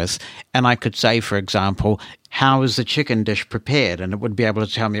came with. And I could say, for example, how is the chicken dish prepared? And it would be able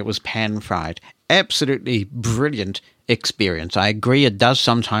to tell me it was pan-fried. Absolutely brilliant experience. I agree it does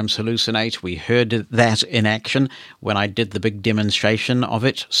sometimes hallucinate. We heard that in action when I did the big demonstration of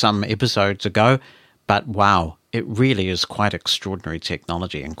it some episodes ago. But wow, it really is quite extraordinary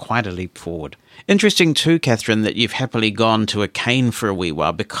technology and quite a leap forward. Interesting too, Catherine, that you've happily gone to a cane for a wee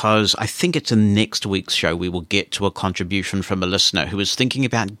while, because I think it's in next week's show we will get to a contribution from a listener who is thinking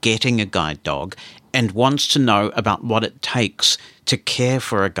about getting a guide dog and wants to know about what it takes to care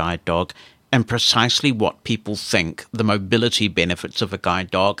for a guide dog and precisely what people think the mobility benefits of a guide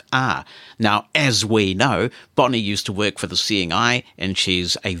dog are. Now, as we know, Bonnie used to work for the Seeing Eye, and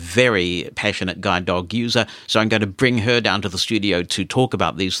she's a very passionate guide dog user, so I'm going to bring her down to the studio to talk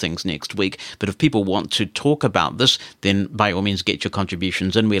about these things next week. But if people want to talk about this, then by all means get your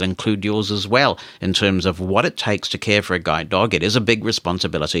contributions, and we'll include yours as well in terms of what it takes to care for a guide dog. It is a big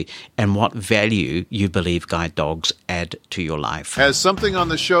responsibility, and what value you believe guide dogs add to your life. Has something on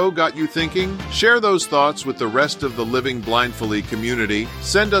the show got you thinking? Share those thoughts with the rest of the Living Blindfully community.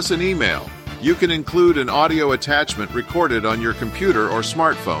 Send us an email, You can include an audio attachment recorded on your computer or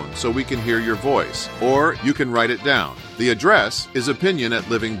smartphone so we can hear your voice, or you can write it down. The address is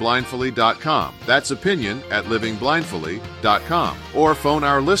opinion@livingblindfully.com. That's opinion@livingblindfully.com. Or phone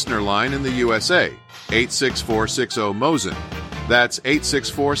our listener line in the USA, 864-60-MOSEN. That's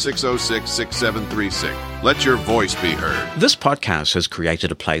 864-606-6736. Let your voice be heard. This podcast has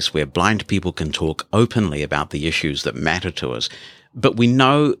created a place where blind people can talk openly about the issues that matter to us. But we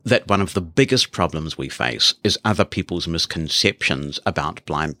know that one of the biggest problems we face is other people's misconceptions about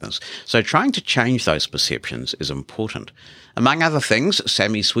blindness. So trying to change those perceptions is important. Among other things,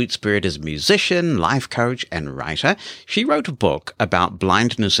 Sammy Sweet Spirit is a musician, life coach, and writer. She wrote a book about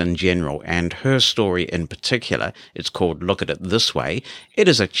blindness in general and her story in particular. It's called Look at It This Way. It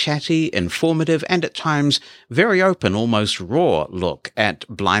is a chatty, informative, and at times very open, almost raw look at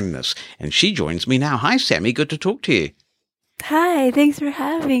blindness. And she joins me now. Hi, Sammy. Good to talk to you. Hi, thanks for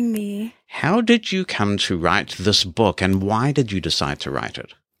having me. How did you come to write this book, and why did you decide to write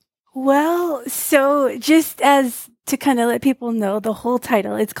it? Well, so just as to kind of let people know, the whole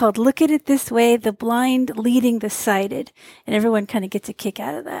title, it's called Look at It This Way, The Blind Leading the Sighted. And everyone kind of gets a kick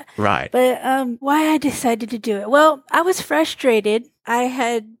out of that. Right. But why I decided to do it? Well, I was frustrated. I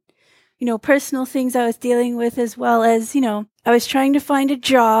had, personal things I was dealing with, as well as, I was trying to find a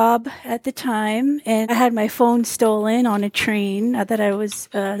job at the time, and I had my phone stolen on a train. That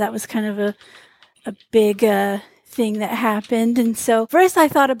was kind of a big thing that happened. And so first I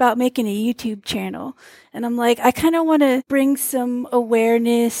thought about making a YouTube channel, and I'm like, I kind of want to bring some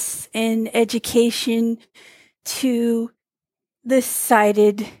awareness and education to the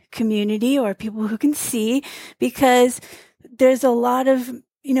sighted community, or people who can see, because there's a lot of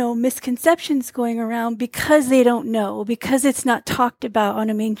misconceptions going around because they don't know, because it's not talked about on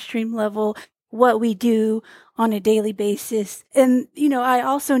a mainstream level, what we do on a daily basis. And, I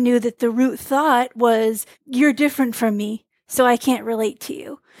also knew that the root thought was, you're different from me, so I can't relate to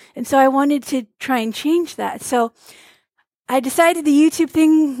you. And so I wanted to try and change that. So I decided the YouTube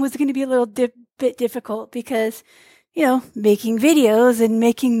thing was going to be a little bit difficult because, making videos and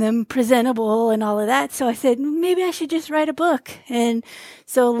making them presentable and all of that. So I said, maybe I should just write a book. And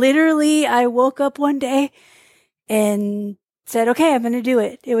so literally I woke up one day and said, okay, I'm going to do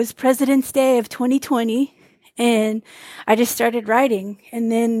it. It was President's Day of 2020. And I just started writing.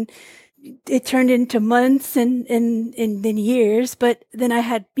 And then it turned into months and then years. But then I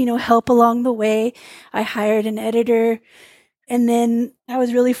had, help along the way. I hired an editor. And then I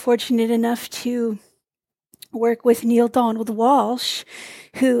was really fortunate enough to work with Neil Donald Walsh,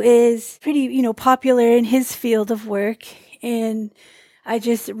 who is pretty, popular in his field of work. And I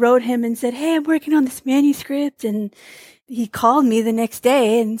just wrote him and said, hey, I'm working on this manuscript. And he called me the next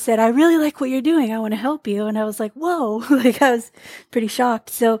day and said, I really like what you're doing. I want to help you. And I was like, whoa, I was pretty shocked.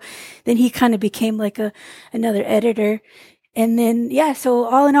 So then he kind of became like another editor. And then, so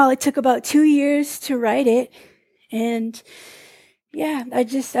all in all, it took about 2 years to write it. And yeah, I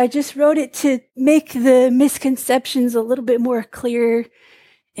just wrote it to make the misconceptions a little bit more clear,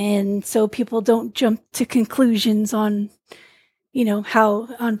 and so people don't jump to conclusions on, how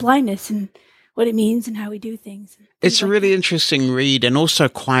on blindness and what it means and how we do things. It's a really interesting read, and also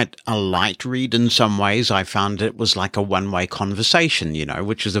quite a light read in some ways. I found it was like a one-way conversation,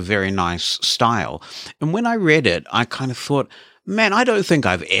 which is a very nice style. And when I read it, I kind of thought, man, I don't think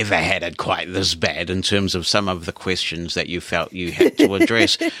I've ever had it quite this bad in terms of some of the questions that you felt you had to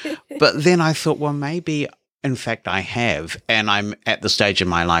address. But then I thought, well, maybe, in fact, I have. And I'm at the stage in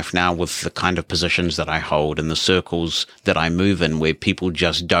my life now with the kind of positions that I hold and the circles that I move in where people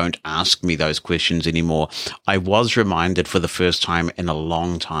just don't ask me those questions anymore. I was reminded for the first time in a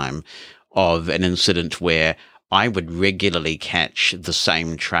long time of an incident where I would regularly catch the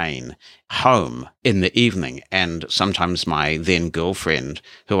same train home in the evening, and sometimes my then girlfriend,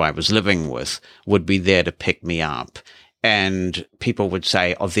 who I was living with, would be there to pick me up. And people would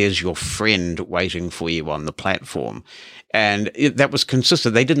say, oh, there's your friend waiting for you on the platform. And that was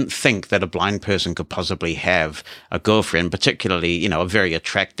consistent. They didn't think that a blind person could possibly have a girlfriend, particularly, a very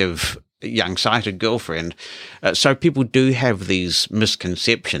attractive young sighted girlfriend. So people do have these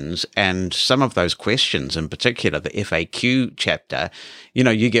misconceptions, and some of those questions, in particular, the FAQ chapter,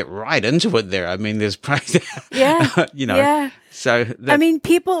 you get right into it there. I mean, there's probably, Yeah. So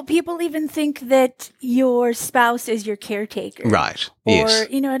people even think that your spouse is your caretaker. Right. Or, yes.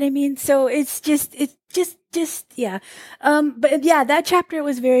 you know what I mean? So it's just, yeah. But yeah, that chapter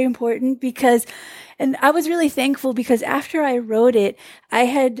was very important because, and I was really thankful because after I wrote it, I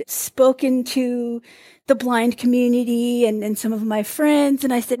had spoken to the blind community and some of my friends.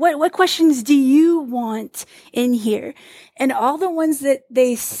 And I said, what questions do you want in here? And all the ones that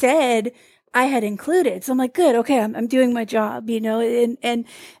they said I had included. So I'm like, good, okay, I'm doing my job, and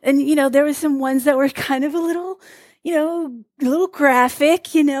there were some ones that were kind of a little graphic,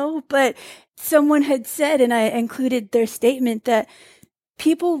 but someone had said, and I included their statement, that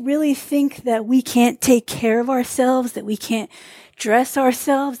people really think that we can't take care of ourselves, that we can't dress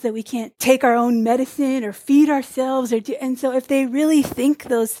ourselves, that we can't take our own medicine or feed ourselves, and so if they really think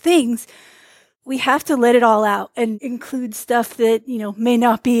those things, we have to let it all out and include stuff that, may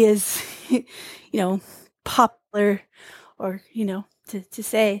not be as, popular or, to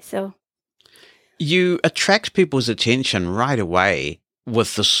say. So you attract people's attention right away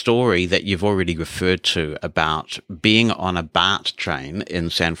with the story that you've already referred to about being on a BART train in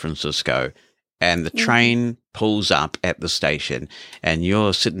San Francisco, and the train pulls up at the station and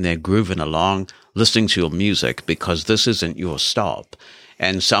you're sitting there grooving along, listening to your music because this isn't your stop.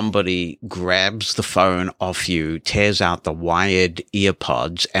 And somebody grabs the phone off you, tears out the wired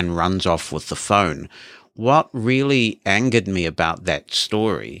earpods, and runs off with the phone. What really angered me about that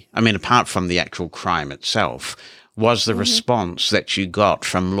story, I mean, apart from the actual crime itself, was the response that you got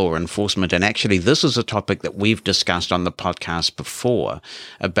from law enforcement. And actually, this is a topic that we've discussed on the podcast before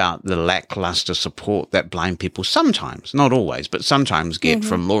about the lackluster support that blind people sometimes, not always, but sometimes get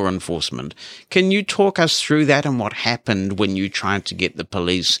from law enforcement. Can you talk us through that and what happened when you tried to get the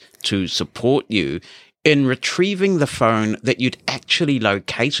police to support you in retrieving the phone that you'd actually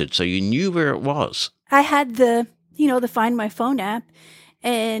located so you knew where it was? I had the Find My Phone app,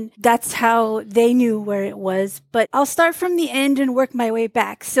 and that's how they knew where it was. But I'll start from the end and work my way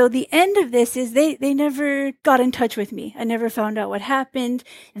back. So the end of this is they never got in touch with me. I never found out what happened.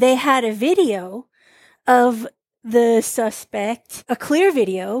 They had a video of the suspect, a clear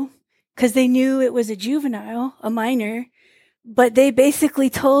video, because they knew it was a juvenile, a minor. But they basically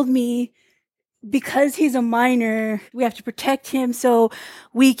told me, because he's a minor, we have to protect him, so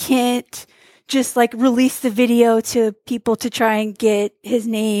we can't just release the video to people to try and get his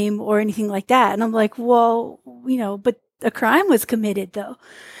name or anything like that. And I'm like, well, but a crime was committed though,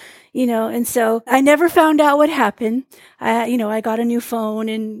 and so I never found out what happened. I got a new phone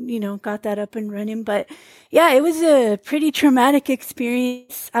and, got that up and running. But yeah, it was a pretty traumatic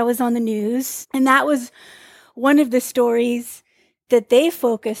experience. I was on the news, and that was one of the stories that they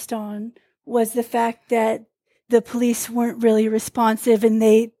focused on, was the fact that the police weren't really responsive, and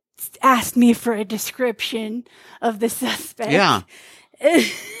they asked me for a description of the suspect. Yeah.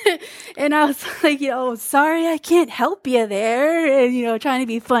 And I was like, sorry, I can't help you there. And, trying to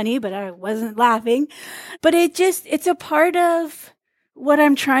be funny, but I wasn't laughing. But it's a part of what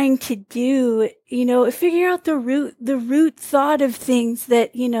I'm trying to do, figure out the root thought of things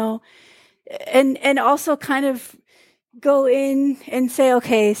that, and also kind of go in and say,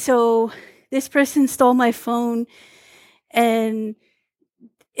 okay, so this person stole my phone and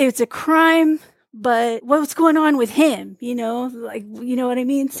it's a crime, but what's going on with him? You know what I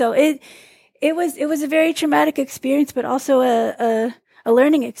mean? So it was a very traumatic experience, but also a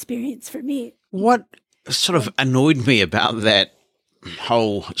learning experience for me. What sort of annoyed me about that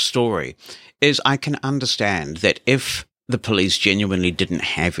whole story is I can understand that if the police genuinely didn't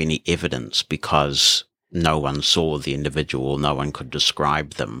have any evidence because no one saw the individual, no one could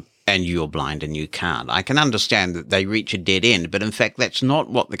describe them, and you're blind and you can't, I can understand that they reach a dead end. But in fact, that's not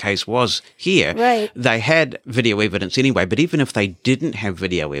what the case was here. Right. They had video evidence anyway, but even if they didn't have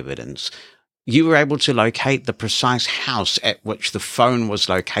video evidence, you were able to locate the precise house at which the phone was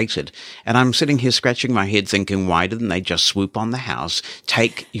located. And I'm sitting here scratching my head thinking, why didn't they just swoop on the house,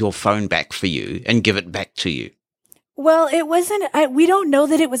 take your phone back for you, and give it back to you? Well, it wasn't, we don't know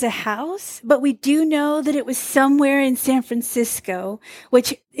that it was a house, but we do know that it was somewhere in San Francisco,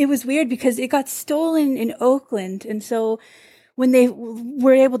 which it was weird because it got stolen in Oakland. And so when they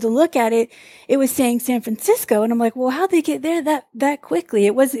were able to look at it, it was saying San Francisco. And I'm like, well, how'd they get there that quickly?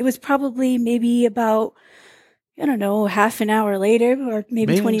 It was probably maybe about, I don't know, half an hour later or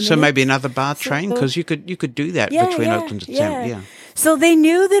maybe 20 minutes. So maybe another BART train, because you could do that between Oakland and San. Yeah. So they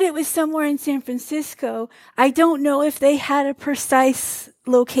knew that it was somewhere in San Francisco. I don't know if they had a precise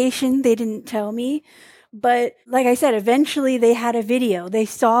location. They didn't tell me. But like I said, eventually they had a video. They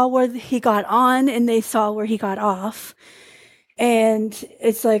saw where he got on and they saw where he got off. And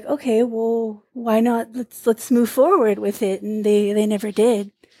it's like, okay, well, why not? Let's move forward with it. And they never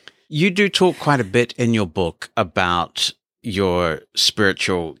did. You do talk quite a bit in your book about your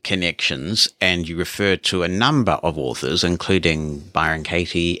spiritual connections, and you refer to a number of authors, including Byron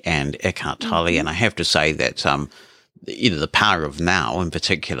Katie and Eckhart Tolle. And I have to say that the power of now in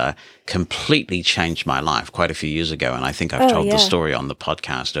particular completely changed my life quite a few years ago. And I think I've told the story on the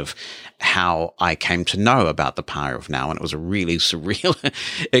podcast of how I came to know about the power of now. And it was a really surreal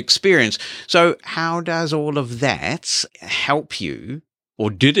experience. So how does all of that help you,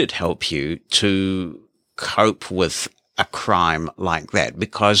 or did it help you to cope with a crime like that?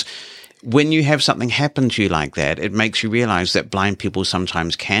 Because when you have something happen to you like that, it makes you realize that blind people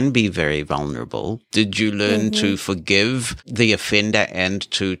sometimes can be very vulnerable. Did you learn to forgive the offender and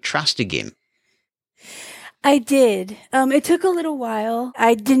to trust again? I did. It took a little while.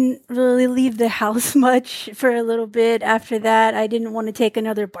 I didn't really leave the house much for a little bit after that. I didn't want to take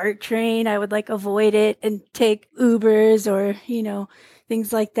another BART train. I would avoid it and take Ubers or,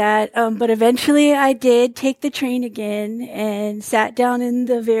 things like that. But eventually I did take the train again and sat down in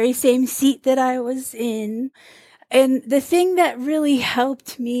the very same seat that I was in. And the thing that really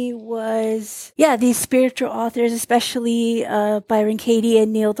helped me was, these spiritual authors, especially Byron Katie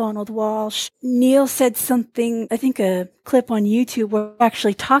and Neil Donald Walsh. Neil said something, I think a clip on YouTube, where he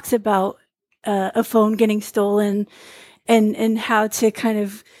actually talks about a phone getting stolen and how to kind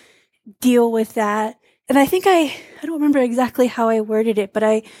of deal with that. And I think I don't remember exactly how I worded it, but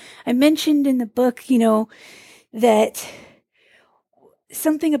I mentioned in the book, that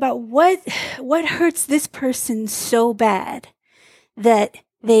something about what hurts this person so bad that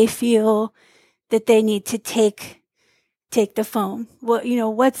they feel that they need to take the phone. Well,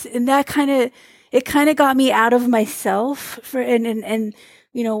 and that kind of got me out of myself and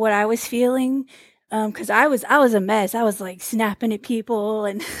what I was feeling. 'Cause I was a mess. I was snapping at people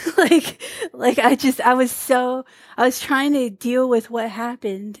and I was trying to deal with what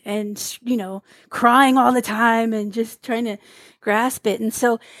happened and, crying all the time and just trying to grasp it. And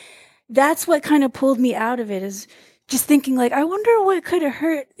so that's what kind of pulled me out of it, is just thinking I wonder what could have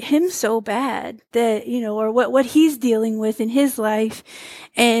hurt him so bad that, or what he's dealing with in his life.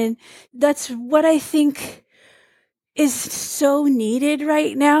 And that's what I think is so needed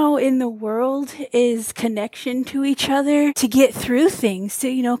right now in the world, is connection to each other to get through things,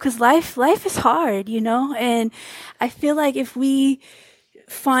 because life is hard, and I feel like if we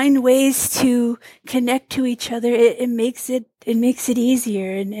find ways to connect to each other, it makes it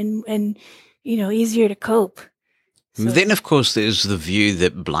easier and easier to cope. So. Then, of course, there's the view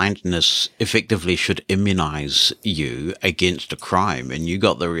that blindness effectively should immunize you against a crime. And you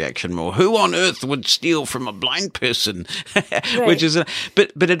got the reaction, well, who on earth would steal from a blind person? Right. Which is,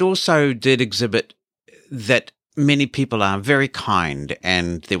 but it also did exhibit that many people are very kind,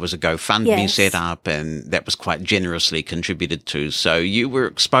 and there was a GoFundMe set up, and that was quite generously contributed to. So you were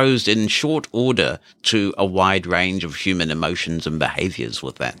exposed in short order to a wide range of human emotions and behaviors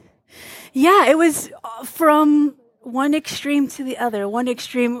with that. Yeah, it was from one extreme to the other. One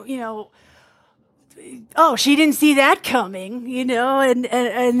extreme, oh, she didn't see that coming,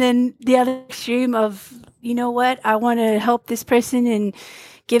 and then the other extreme of, what, I want to help this person and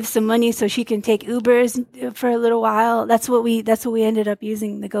give some money so she can take Ubers for a little while. That's what we ended up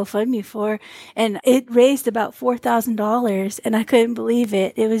using the GoFundMe for. And it raised about $4,000, and I couldn't believe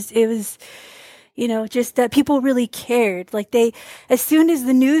it. It was, just that people really cared. As soon as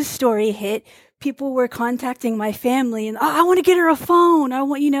the news story hit, people were contacting my family and, I want to get her a phone. I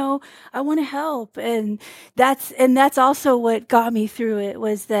want to help. And that's also what got me through it,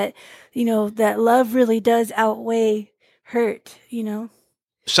 was that, that love really does outweigh hurt,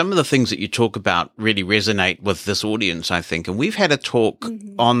 Some of the things that you talk about really resonate with this audience, I think. And we've had a talk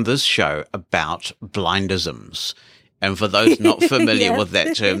on this show about blindisms. And for those not familiar with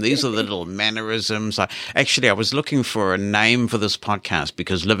that term, these are the little mannerisms. I was looking for a name for this podcast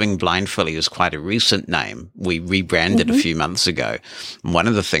because Living Blindfully is quite a recent name. We rebranded a few months ago. And one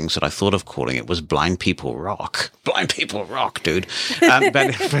of the things that I thought of calling it was Blind People Rock. Blind People Rock, dude.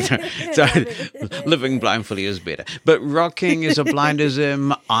 So Living Blindfully is better. But rocking is a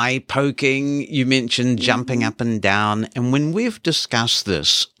blindism, eye poking. You mentioned jumping up and down. And when we've discussed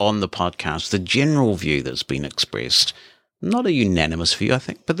this on the podcast, the general view that's been expressed, not a unanimous view, I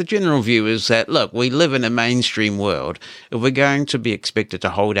think, but the general view is that, look, we live in a mainstream world. If we're going to be expected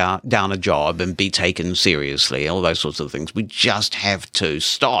to hold down a job and be taken seriously, all those sorts of things, we just have to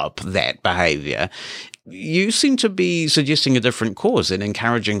stop that behavior. You seem to be suggesting a different cause and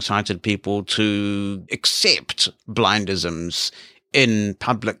encouraging sighted people to accept blindisms in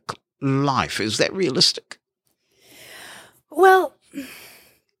public life. Is that realistic? Well,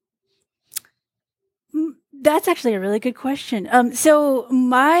 that's actually a really good question. So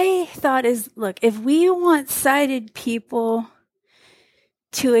my thought is, look, if we want sighted people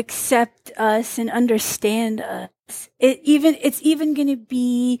to accept us and understand us, it's even going to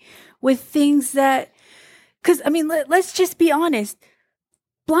be with things that Because, I mean, let's just be honest.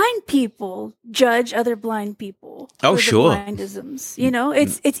 Blind people judge other blind people. Oh, for sure. The blindisms. You know,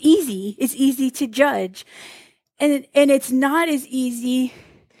 it's easy. It's easy to judge. And it's not as easy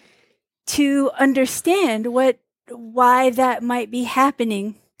to understand why that might be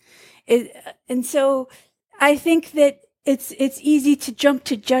happening. And so I think that it's easy to jump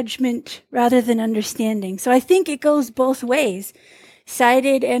to judgment rather than understanding. So I think it goes both ways,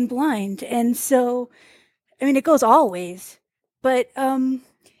 sighted and blind. And so, I mean, it goes all ways, but, the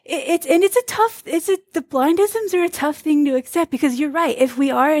blindisms are a tough thing to accept, because you're right. If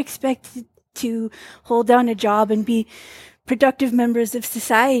we are expected to hold down a job and be productive members of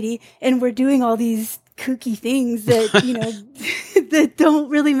society, and we're doing all these kooky things that, you know, that don't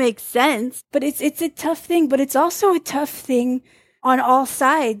really make sense, but it's a tough thing, but it's also a tough thing on all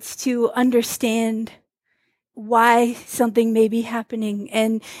sides to understand why something may be happening.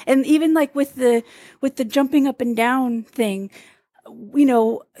 And even like with the jumping up and down thing, you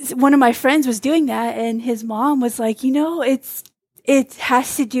know, one of my friends was doing that, and his mom was like, you know, it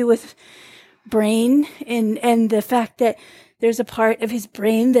has to do with brain and the fact that there's a part of his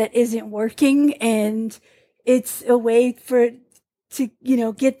brain that isn't working, and it's a way to, you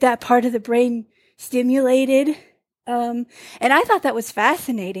know, get that part of the brain stimulated. And I thought that was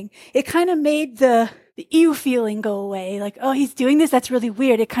fascinating. It kind of made the ew feeling go away. Like, oh, he's doing this? That's really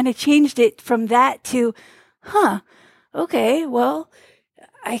weird. It kind of changed it from that to, okay, well,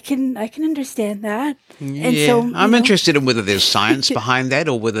 I can understand that. Yeah, and so, I'm interested in whether there's science behind that,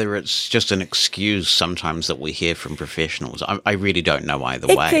 or whether it's just an excuse sometimes that we hear from professionals. I really don't know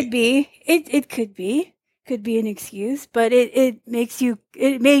either way. It could be. It could be an excuse, but it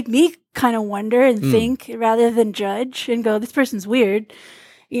made me kind of wonder and think rather than judge and go, this person's weird,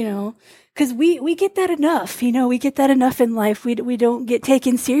 you know. Because we get that enough, you know, we get that enough in life. We don't get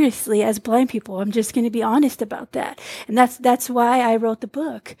taken seriously as blind people. I'm just going to be honest about that. And that's why I wrote the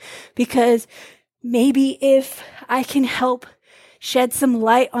book, because maybe if I can help shed some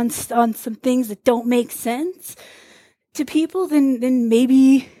light on some things that don't make sense to people, then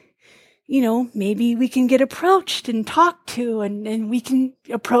maybe, you know, maybe we can get approached and talked to, and we can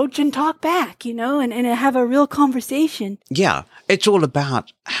approach and talk back, you know, and have a real conversation. Yeah. It's all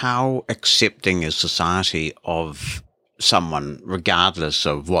about how accepting is society of someone, regardless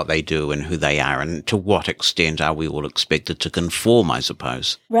of what they do and who they are, and to what extent are we all expected to conform, I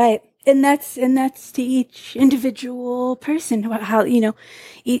suppose. Right. And that's to each individual person, how, you know,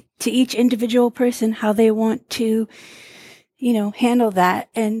 to each individual person, how they want to, you know, handle that.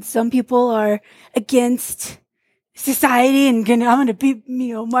 And some people are against society and I'm going to be,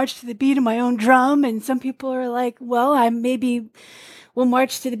 you know, march to the beat of my own drum. And some people are like, well, I maybe will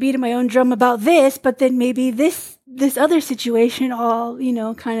march to the beat of my own drum about this, but then maybe this other situation, I'll, you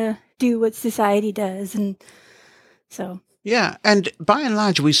know, kind of do what society does. And so. Yeah. And by and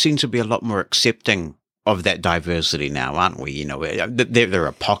large, we seem to be a lot more accepting of that diversity now, aren't we? You know, there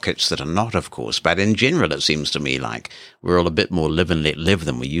are pockets that are not, of course, but in general, it seems to me like we're all a bit more live and let live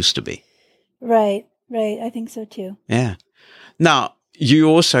than we used to be. Right. Right. I think so too. Yeah. Now, you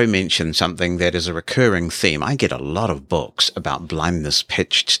also mentioned something that is a recurring theme. I get a lot of books about blindness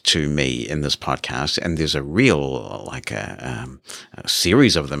pitched to me in this podcast, and there's a real, like a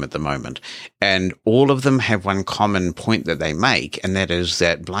series of them at the moment. And all of them have one common point that they make, and that is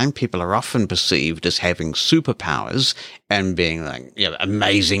that blind people are often perceived as having superpowers and being like, you know,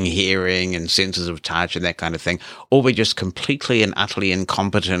 amazing hearing and senses of touch and that kind of thing, or we're just completely and utterly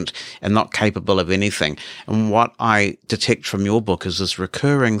incompetent and not capable of anything. And what I detect from your book is this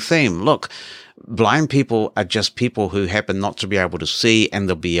recurring theme. Look, blind people are just people who happen not to be able to see, and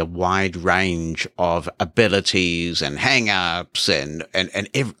there'll be a wide range of abilities and hang-ups and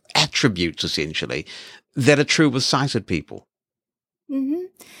attributes, essentially, that are true with sighted people. Mm-hmm.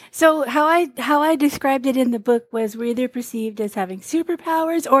 So how I described it in the book was we're either perceived as having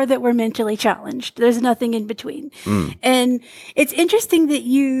superpowers or that we're mentally challenged. There's nothing in between. And it's interesting that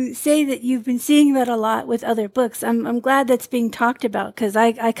you say that you've been seeing that a lot with other books. I'm glad that's being talked about, because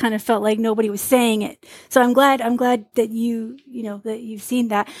I kind of felt like nobody was saying it. So I'm glad that you know, that you've seen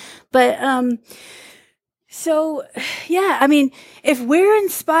that. But so yeah, I mean, if we're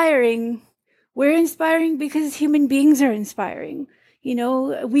inspiring because human beings are inspiring. You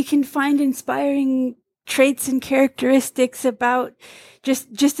know, we can find inspiring traits and characteristics about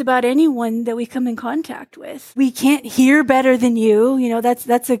just about anyone that we come in contact with. We can't hear better than you. You know,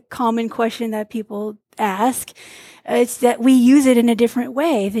 that's a common question that people ask. It's that we use it in a different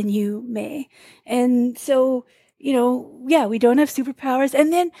way than you may. And so, you know, yeah, we don't have superpowers.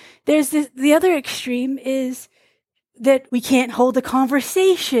 And then there's the other extreme is that we can't hold a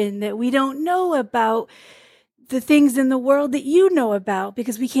conversation, that we don't know about the things in the world that you know about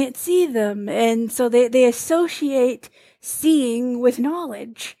because we can't see them. And so they associate seeing with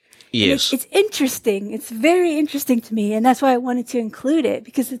knowledge. Yes. It's interesting. It's very interesting to me. And that's why I wanted to include it,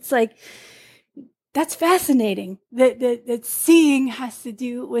 because it's like, that's fascinating that seeing has to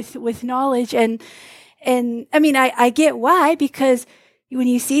do with knowledge. And I mean, I get why, because when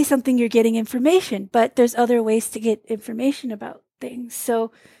you see something, you're getting information, but there's other ways to get information about things.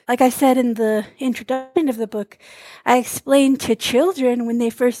 So like I said in the introduction of the book, I explain to children when they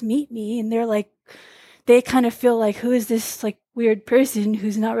first meet me, and they're like, they kind of feel like, who is this like weird person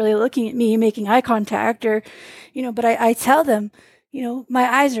who's not really looking at me, making eye contact, or, but I tell them, my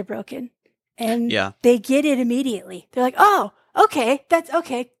eyes are broken, and they get it immediately. They're like, oh, okay, that's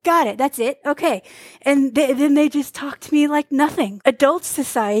okay. Got it. That's it. Okay. And then they just talk to me like nothing. Adult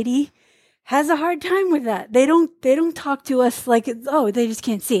society has a hard time with that. They don't talk to us like, oh, they just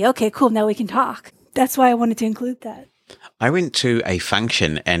can't see. Okay, cool. Now we can talk. That's why I wanted to include that. I went to a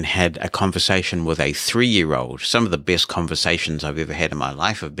function and had a conversation with a 3-year-old. Some of the best conversations I've ever had in my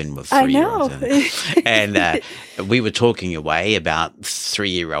life have been with 3-year-olds. I know. And we were talking away about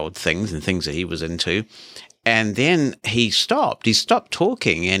 3-year-old things and things that he was into. And then he stopped. He stopped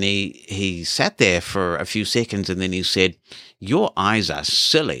talking, and he sat there for a few seconds, and then he said, "Your eyes are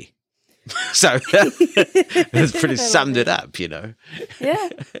silly." So that's pretty summed it up, Yeah.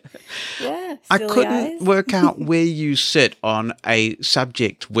 I couldn't work out where you sit on a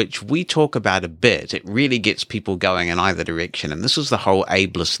subject which we talk about a bit. It really gets people going in either direction. And this is the whole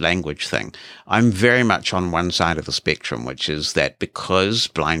ableist language thing. I'm very much on one side of the spectrum, which is that because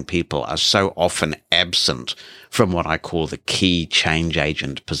blind people are so often absent from what I call the key change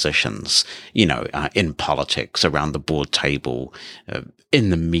agent positions, in politics, around the board table, in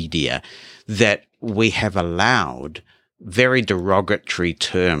the media, that we have allowed very derogatory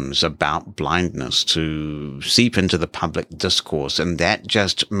terms about blindness to seep into the public discourse, and that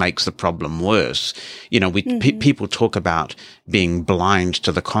just makes the problem worse. People talk about being blind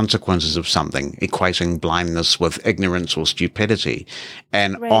to the consequences of something, equating blindness with ignorance or stupidity,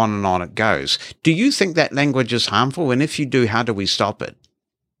 and on it goes. Do you think that language is harmful? And if you do, how do we stop it?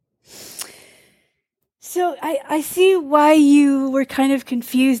 So I see why you were kind of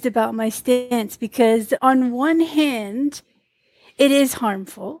confused about my stance, because on one hand, it is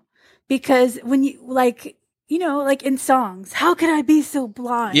harmful, because when you like in songs, how could I be so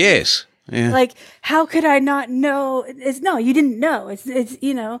blind? Yes. Yeah. Like, how could I not know? No, you didn't know. It's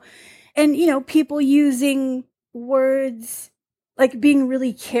and people using words, like being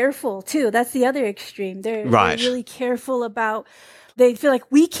really careful too. That's the other extreme. They're really careful about. They feel like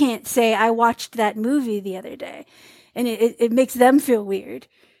we can't say, I watched that movie the other day, and it makes them feel weird.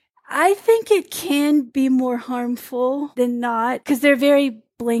 I think it can be more harmful than not, because they're very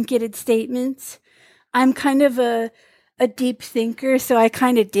blanketed statements. I'm kind of a deep thinker, so I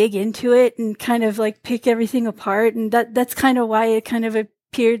kind of dig into it and kind of like pick everything apart. And that's kind of why it kind of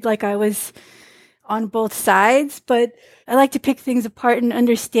appeared like I was on both sides. But I like to pick things apart and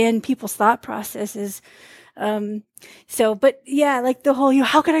understand people's thought processes. But yeah, like the whole,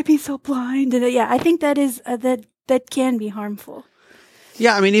 how could I be so blind? And I think that is, that can be harmful.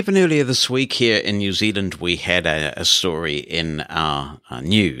 Yeah, I mean, even earlier this week here in New Zealand, we had a story in our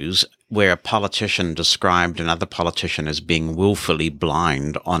news where a politician described another politician as being willfully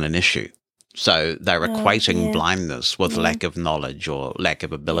blind on an issue. So they're equating blindness with lack of knowledge or lack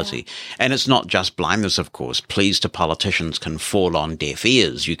of ability. Yeah. And it's not just blindness, of course. Pleas to politicians can fall on deaf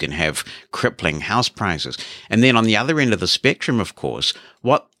ears. You can have crippling house prices. And then on the other end of the spectrum, of course,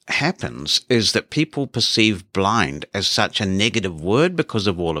 what happens is that people perceive blind as such a negative word because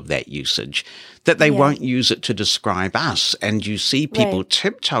of all of that usage that they won't use it to describe us. And you see people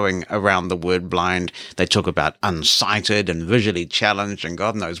tiptoeing around the word blind. They talk about unsighted and visually challenged and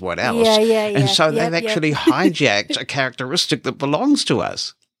God knows what else. And so they've actually hijacked a characteristic that belongs to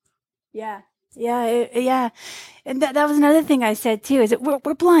us. Yeah. And that was another thing I said too, is that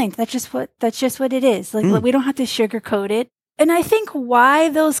we're blind. That's just what it is. Like we don't have to sugarcoat it. And I think why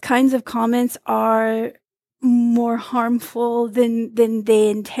those kinds of comments are more harmful than they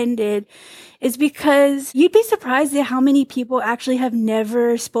intended is because you'd be surprised at how many people actually have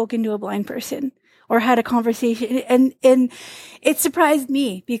never spoken to a blind person or had a conversation. And it surprised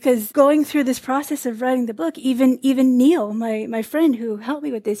me, because going through this process of writing the book, even Neil, my friend who helped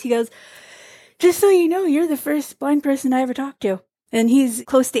me with this, he goes, just so you know, you're the first blind person I ever talked to. And he's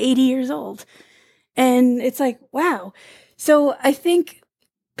close to 80 years old. And it's like, wow. So I think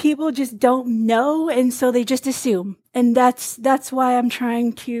people just don't know, and so they just assume. And that's why I'm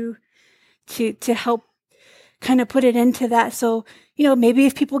trying to help kind of put it into that. So, maybe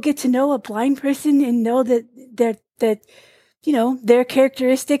if people get to know a blind person and know that their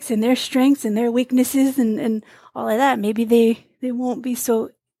characteristics and their strengths and their weaknesses and all of that, maybe they won't be so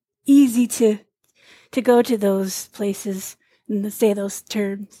easy to go to those places and say those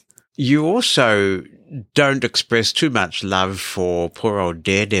terms. You also don't express too much love for poor old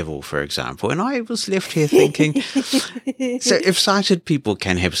Daredevil, for example. And I was left here thinking, so if sighted people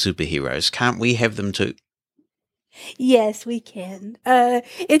can have superheroes, can't we have them too? Yes, we can.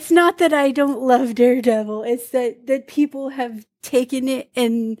 It's not that I don't love Daredevil. It's that people have taken it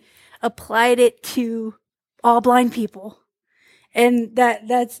and applied it to all blind people. And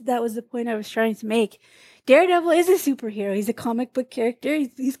that was the point I was trying to make. Daredevil is a superhero. He's a comic book character.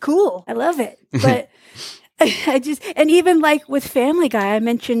 He's cool. I love it. But and even like with Family Guy, I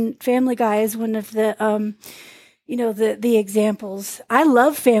mentioned Family Guy as one of the, the examples. I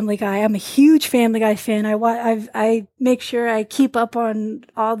love Family Guy. I'm a huge Family Guy fan. I make sure I keep up on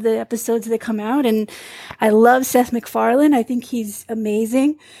all the episodes that come out, and I love Seth MacFarlane. I think he's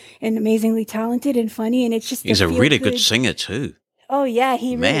amazing and amazingly talented and funny, and it's just he's a really good singer too. Oh yeah,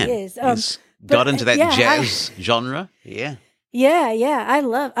 he really is. He's got into that jazz genre. Yeah. Yeah. I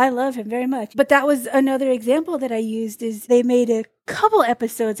love him very much. But that was another example that I used is they made a couple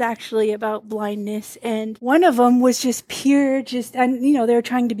episodes actually about blindness. And one of them was just pure, and they were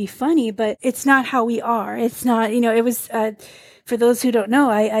trying to be funny, but it's not how we are. It's not, it was, for those who don't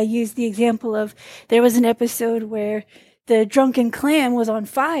know, I used the example of there was an episode where the drunken clam was on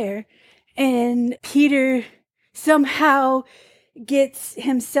fire and Peter somehow gets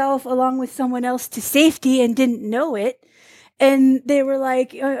himself along with someone else to safety and didn't know it. And they were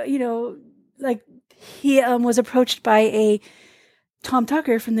like, he was approached by a Tom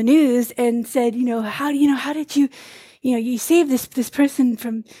Tucker from the news and said, how did you, you saved this person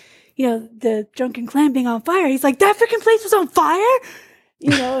from, the drunken clam being on fire. He's like, that freaking place was on fire.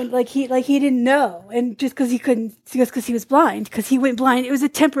 And he didn't know. And just cause cause he was blind, cause he went blind. It was a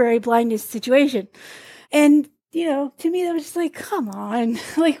temporary blindness situation. And, to me, that was just like, come on,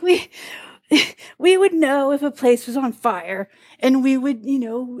 like we would know if a place was on fire, and we would,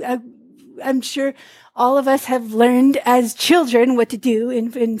 I'm sure all of us have learned as children what to do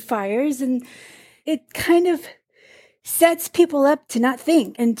in fires, and it kind of sets people up to not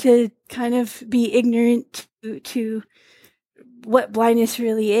think and to kind of be ignorant to what blindness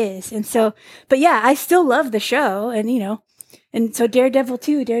really is. And so, but yeah, I still love the show, and, and so Daredevil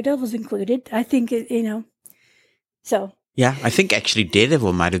too, Daredevil's included. I think, so. Yeah, I think actually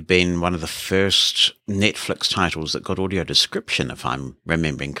Daredevil might have been one of the first Netflix titles that got audio description, if I'm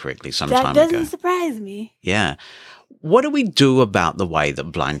remembering correctly, some time ago. That doesn't surprise me. Yeah. What do we do about the way that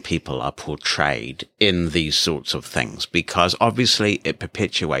blind people are portrayed in these sorts of things? Because obviously it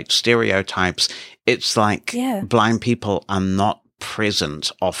perpetuates stereotypes. It's like blind people are not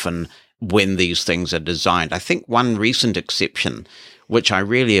present often when these things are designed. I think one recent exception, which I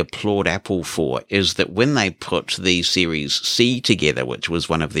really applaud Apple for, is that when they put the Series C together, which was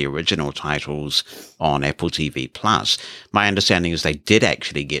one of the original titles on Apple TV Plus, my understanding is they did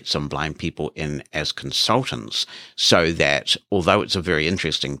actually get some blind people in as consultants, so that although it's a very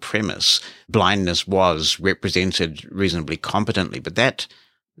interesting premise, blindness was represented reasonably competently, but that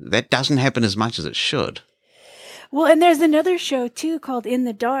doesn't happen as much as it should. Well, and there's another show too called In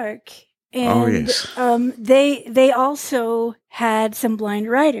the Dark. And they also had some blind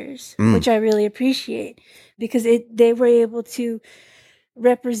writers, which I really appreciate, because they were able to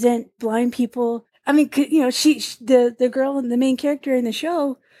represent blind people. I mean, the girl and the main character in the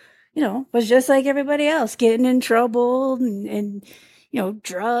show, was just like everybody else, getting in trouble and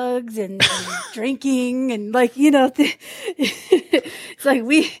drugs and drinking and it's like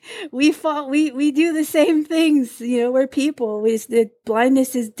we do the same things. We're people. The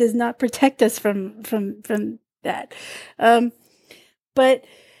blindness does not protect us from that. But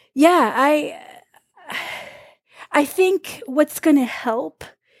yeah, I think what's going to help,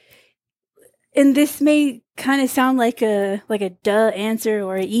 and this may kind of sound like a duh answer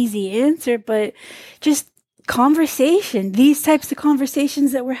or an easy answer, but just conversation, these types of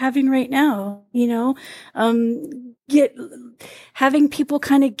conversations that we're having right now, having people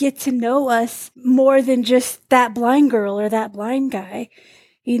kind of get to know us more than just that blind girl or that blind guy,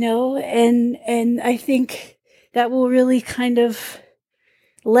 and I think that will really kind of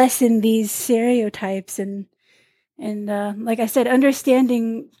lessen these stereotypes and like I said,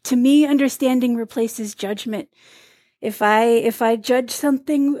 understanding replaces judgment. If I judge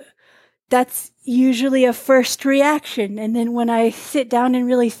something, that's usually a first reaction. And then when I sit down and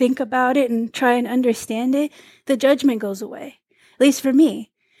really think about it and try and understand it, the judgment goes away, at least for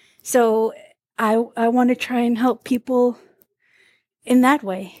me. So I want to try and help people in that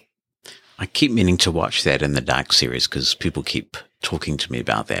way. I keep meaning to watch that in the Dark series because people keep talking to me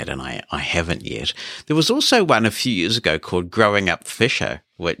about that, and I haven't yet. There was also one a few years ago called Growing Up Fisher,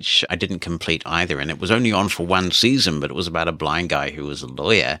 which I didn't complete either, and it was only on for one season, but it was about a blind guy who was a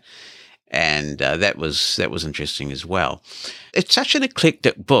lawyer, and that was interesting as well. It's such an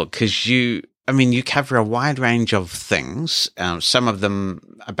eclectic book because you cover a wide range of things, some of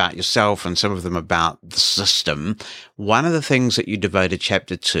them about yourself and some of them about the system. One of the things that you devote a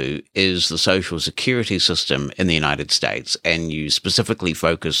chapter to is the social security system in the United States, and you specifically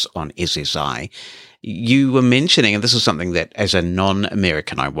focus on SSI. You were mentioning, and this is something that as a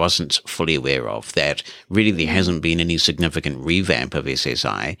non-American I wasn't fully aware of, that really there hasn't been any significant revamp of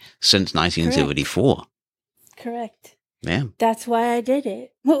SSI since 1974. Correct. Yeah. That's why I did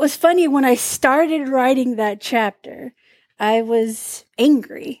it. What was funny, when I started writing that chapter, I was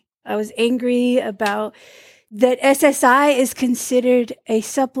angry. I was angry about that SSI is considered a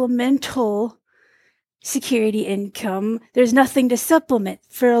supplemental security income. There's nothing to supplement.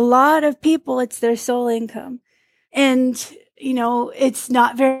 For a lot of people, it's their sole income. And, it's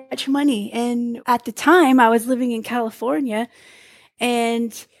not very much money. And at the time, I was living in California,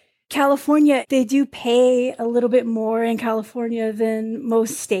 and California, they do pay a little bit more in California than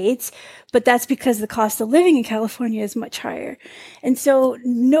most states, but that's because the cost of living in California is much higher. And so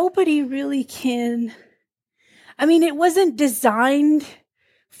nobody really can, it wasn't designed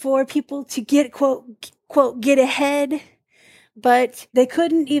for people to get, quote, get ahead, but they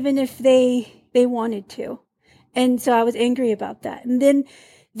couldn't even if they wanted to. And so I was angry about that. And then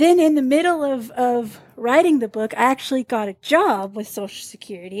in the middle of writing the book, I actually got a job with Social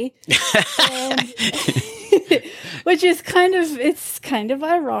Security, and, which is kind of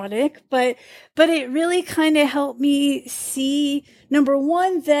ironic, but it really kind of helped me see, number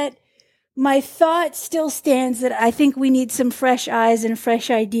one, that my thought still stands that I think we need some fresh eyes and fresh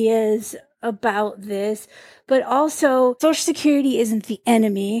ideas about this, but also Social Security isn't the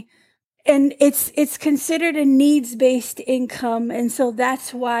enemy. And it's considered a needs-based income, and so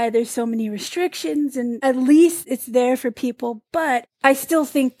that's why there's so many restrictions, and at least it's there for people, but I still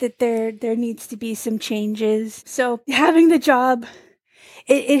think that there needs to be some changes. So having the job,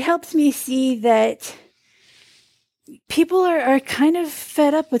 it helps me see that people are kind of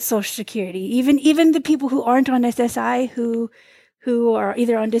fed up with Social Security. Even the people who aren't on SSI, who are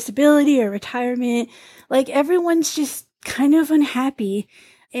either on disability or retirement, like everyone's just kind of unhappy.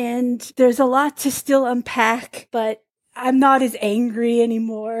 And there's a lot to still unpack, but I'm not as angry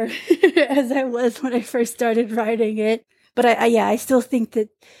anymore as I was when I first started writing it. But I still think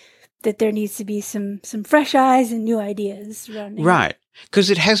that there needs to be some fresh eyes and new ideas around it. Right. Because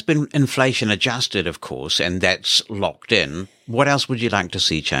it has been inflation adjusted, of course, and that's locked in. What else would you like to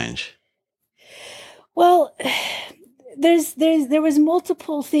see change? Well, there was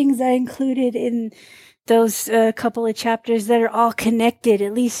multiple things I included in those couple of chapters that are all connected,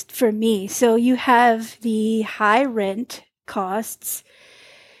 at least for me. So you have the high rent costs,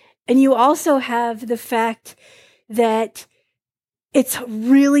 and you also have the fact that it's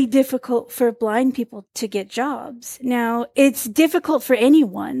really difficult for blind people to get jobs. Now, it's difficult for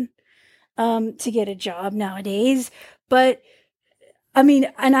anyone to get a job nowadays, but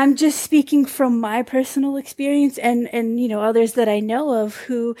and I'm just speaking from my personal experience and others that I know of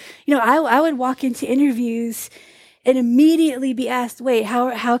who, I would walk into interviews and immediately be asked, wait,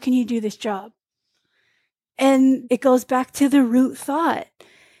 how can you do this job? And it goes back to the root thought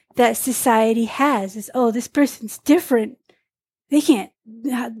that society has is, oh, this person's different. They're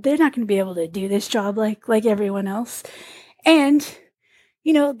not going to be able to do this job like everyone else. And,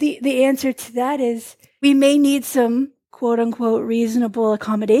 the answer to that is we may need some quote unquote reasonable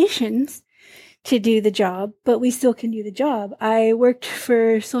accommodations to do the job, but we still can do the job. I worked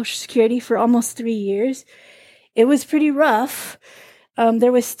for Social Security for almost 3 years. It was pretty rough.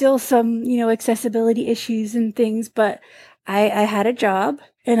 There was still some, accessibility issues and things, but I had a job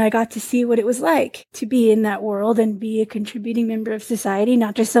and I got to see what it was like to be in that world and be a contributing member of society,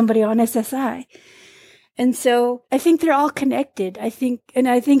 not just somebody on SSI. And so I think they're all connected. I think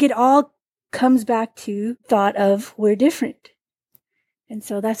it all comes back to thought of we're different. And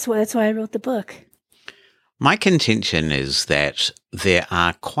so that's why I wrote the book. My contention is that there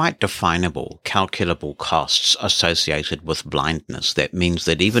are quite definable, calculable costs associated with blindness. That means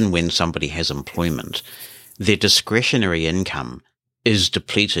that even when somebody has employment, their discretionary income is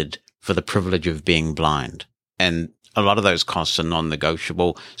depleted for the privilege of being blind. And a lot of those costs are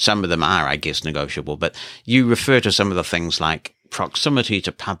non-negotiable. Some of them are, I guess, negotiable. But you refer to some of the things like proximity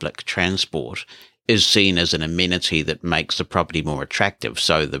to public transport is seen as an amenity that makes the property more attractive.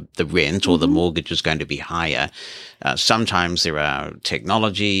 So the rent or the mortgage is going to be higher. Sometimes there are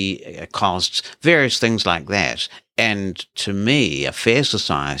technology costs, various things like that. And to me, a fair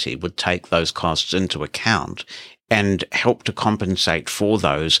society would take those costs into account and help to compensate for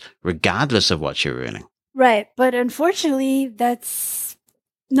those regardless of what you're earning. Right. But unfortunately, that's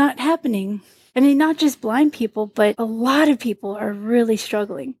not happening. I mean, not just blind people, but a lot of people are really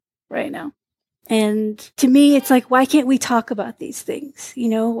struggling right now. And to me, it's like, why can't we talk about these things? You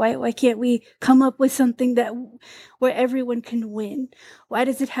know, why can't we come up with something where everyone can win? Why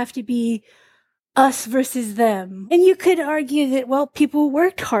does it have to be us versus them? And you could argue that, well, people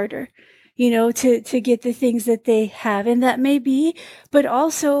worked harder, you know, to get the things that they have. And that may be, but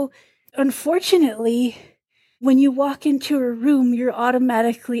also, unfortunately, when you walk into a room, you're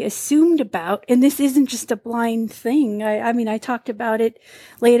automatically assumed about, and this isn't just a blind thing. I mean, I talked about it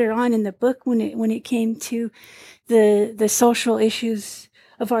later on in the book when it came to the social issues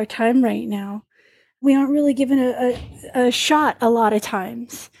of our time right now. We aren't really given a shot a lot of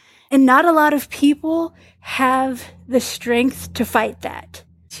times. And not a lot of people have the strength to fight that,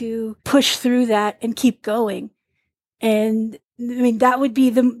 to push through that and keep going. And I mean, that would be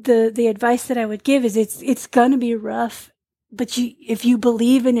the advice that I would give is it's going to be rough, but if you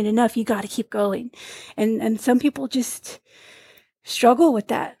believe in it enough, you got to keep going. And some people just struggle with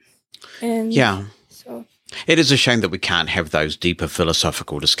that. And yeah. So it is a shame that we can't have those deeper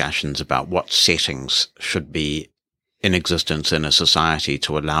philosophical discussions about what settings should be in existence in a society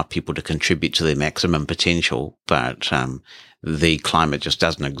to allow people to contribute to their maximum potential. But the climate just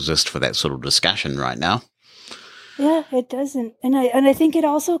doesn't exist for that sort of discussion right now. Yeah, it doesn't. And I think it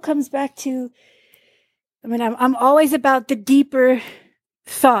also comes back to, I mean, I'm always about the deeper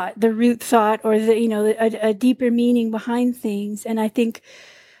thought, the root thought, or a deeper meaning behind things. And I think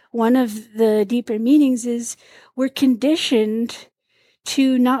one of the deeper meanings is we're conditioned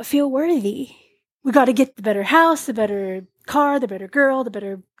to not feel worthy. We got to get the better house, the better car, the better girl, the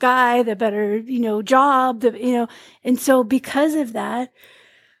better guy, the better, job, and so because of that,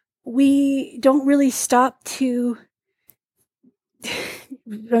 we don't really stop to, I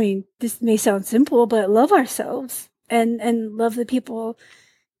mean, this may sound simple, but love ourselves and love the people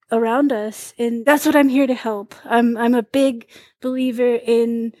around us. And that's what I'm here to help. I'm a big believer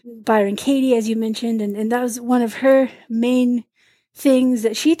in Byron Katie, as you mentioned, and that was one of her main things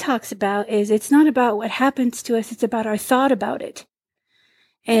that she talks about is it's not about what happens to us, it's about our thought about it.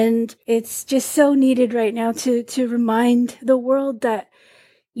 And it's just so needed right now to remind the world that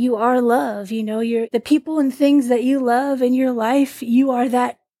you are love, you're the people and things that you love in your life, you are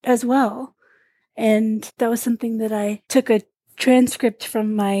that as well. And that was something that I took a transcript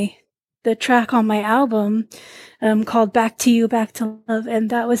from the track on my album called Back to You, Back to Love. And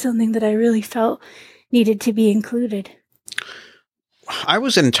that was something that I really felt needed to be included. I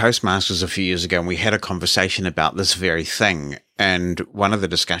was in Toastmasters a few years ago and we had a conversation about this very thing. And one of the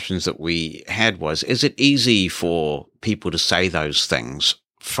discussions that we had was, is it easy for people to say those things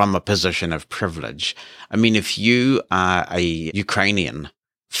from a position of privilege? I mean, if you are a Ukrainian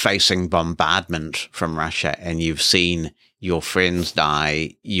facing bombardment from Russia and you've seen your friends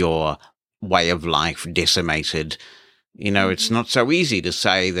die, your way of life decimated, it's not so easy to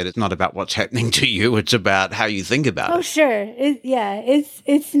say that it's not about what's happening to you. It's about how you think about it. Oh, sure.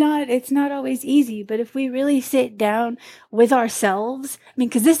 It's not always easy. But if we really sit down with ourselves, I mean,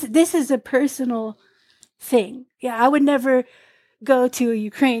 because this is a personal thing. Yeah, I would never go to a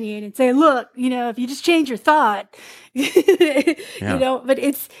Ukrainian and say, look, if you just change your thought, but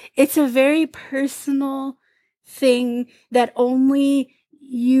it's a very personal thing that only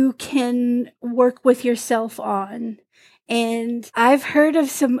you can work with yourself on. And I've heard of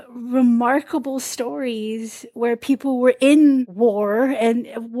some remarkable stories where people were in war and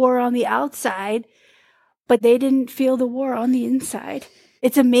war on the outside, but they didn't feel the war on the inside.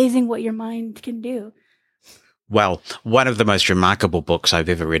 It's amazing what your mind can do. Well, one of the most remarkable books I've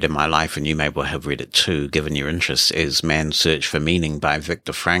ever read in my life, and you may well have read it too, given your interests, is Man's Search for Meaning by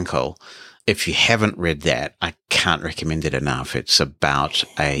Viktor Frankl. If you haven't read that, I can't recommend it enough. It's about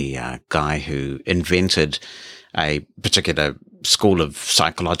a guy who invented a particular school of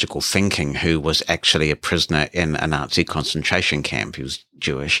psychological thinking who was actually a prisoner in a Nazi concentration camp. He was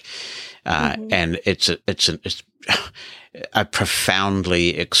Jewish. And it's a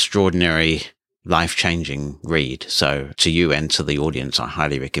profoundly extraordinary, life-changing read. So to you and to the audience, I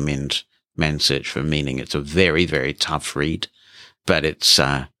highly recommend Man's Search for Meaning. It's a very, very tough read, but it's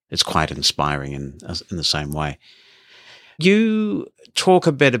quite inspiring in the same way. You talk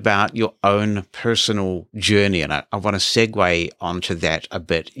a bit about your own personal journey, and I want to segue onto that a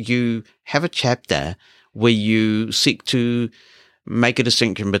bit. You have a chapter where you seek to make a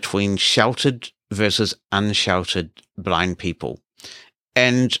distinction between sheltered versus unsheltered blind people.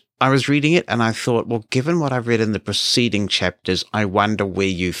 And I was reading it and I thought, well, given what I've read in the preceding chapters, I wonder where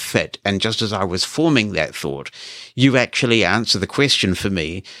you fit. And just as I was forming that thought, you actually answer the question for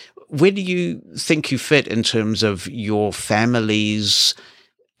me. Where do you think you fit in terms of your family's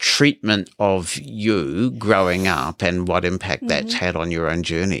treatment of you growing up and what impact that's had on your own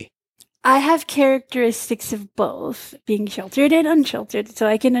journey? I have characteristics of both, being sheltered and unsheltered, so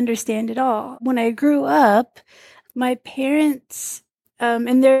I can understand it all. When I grew up, my parents,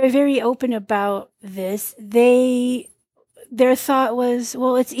 and they're very open about this, their thought was,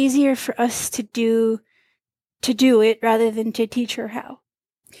 well, it's easier for us to do it rather than to teach her how.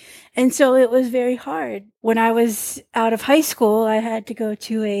 And so it was very hard. When I was out of high school, I had to go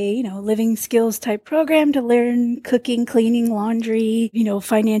to a, living skills type program to learn cooking, cleaning, laundry,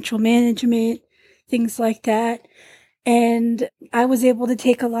 financial management, things like that. And I was able to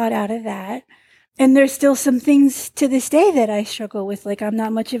take a lot out of that. And there's still some things to this day that I struggle with, like I'm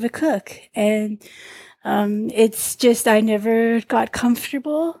not much of a cook. And it's just I never got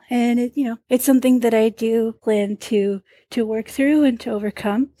comfortable, and it's something that I do plan to work through and to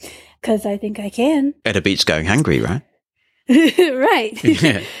overcome, because I think I can. It beats going hungry, right? Right.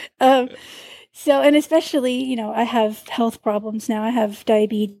 Yeah. So, and especially, I have health problems now. I have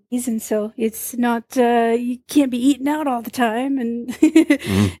diabetes, and so it's not, you can't be eating out all the time. And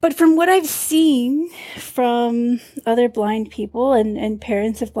But from what I've seen from other blind people and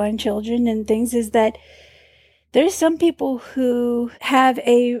parents of blind children and things, is that there's some people who have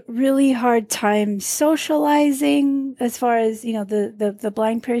a really hard time socializing as far as, the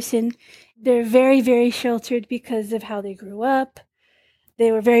blind person. They're very, very sheltered because of how they grew up.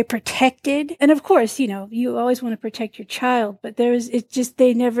 They were very protected. And of course, you always want to protect your child, but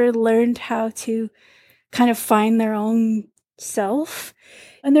they never learned how to kind of find their own self.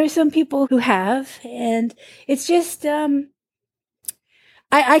 And there are some people who have, and it's just,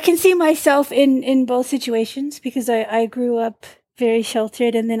 I can see myself in both situations, because I grew up very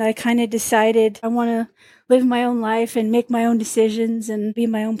sheltered, and then I kind of decided I want to live my own life and make my own decisions and be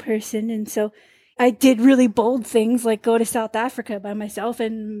my own person. And so I did really bold things like go to South Africa by myself,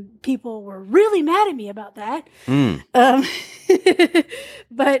 and people were really mad at me about that.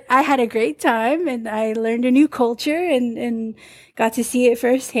 But I had a great time, and I learned a new culture and got to see it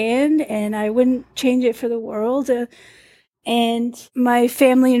firsthand, and I wouldn't change it for the world. And my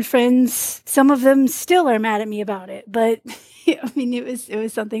family and friends, some of them still are mad at me about it, but it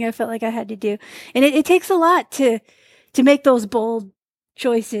was something I felt like I had to do. And it takes a lot to make those bold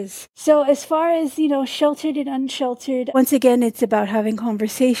choices. So as far as, sheltered and unsheltered, once again, it's about having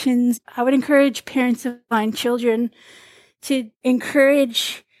conversations. I would encourage parents of blind children to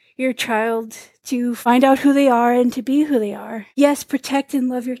encourage your child to find out who they are and to be who they are. Yes, protect and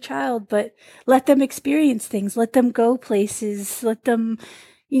love your child, but let them experience things. Let them go places. Let them,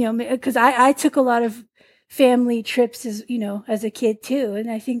 because I took a lot of family trips as a kid too,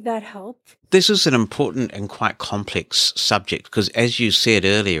 and I think that helped. This is an important and quite complex subject because, as you said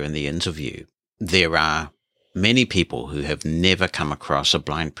earlier in the interview, there are many people who have never come across a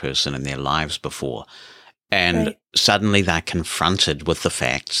blind person in their lives before, and suddenly they're confronted with the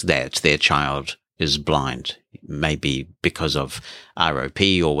fact that their child is blind, maybe because of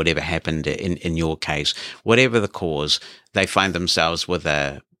ROP or whatever happened in your case. Whatever the cause, they find themselves with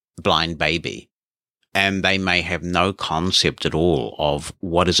a blind baby. And they may have no concept at all of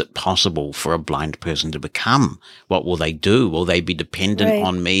what is it possible for a blind person to become. What will they do? Will they be dependent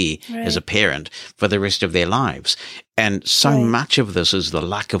on me as a parent for the rest of their lives? And so much of this is the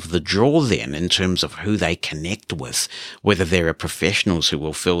luck of the draw then in terms of who they connect with, whether there are professionals who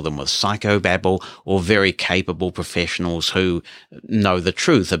will fill them with psychobabble or very capable professionals who know the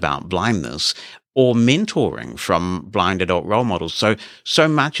truth about blindness, or mentoring from blind adult role models. So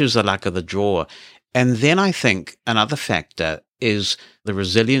much is the luck of the draw. And then I think another factor is the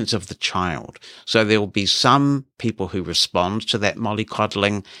resilience of the child. So there will be some people who respond to that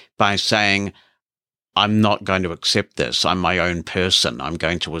mollycoddling by saying, I'm not going to accept this. I'm my own person. I'm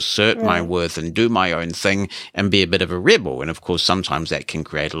going to assert my worth and do my own thing and be a bit of a rebel. And of course, sometimes that can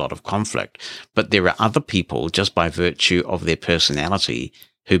create a lot of conflict. But there are other people, just by virtue of their personality,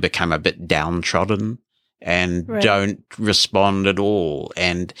 who become a bit downtrodden and don't respond at all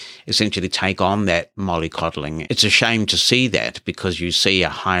and essentially take on that mollycoddling. It's a shame to see that because you see a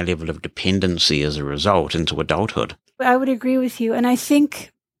high level of dependency as a result into adulthood. I would agree with you. And I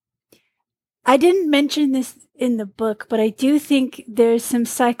think I didn't mention this in the book, but I do think there's some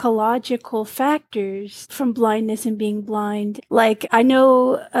psychological factors from blindness and being blind. Like, I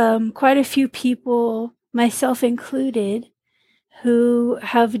know quite a few people, myself included, who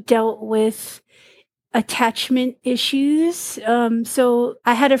have dealt with attachment issues. So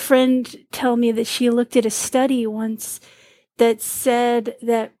I had a friend tell me that she looked at a study once that said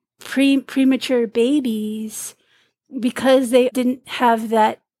that premature babies, because they didn't have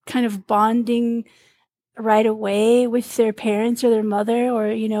that kind of bonding right away with their parents or their mother,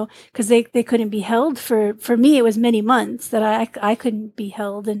 or, because they couldn't be held for me, it was many months that I couldn't be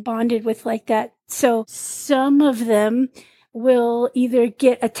held and bonded with like that. So some of them will either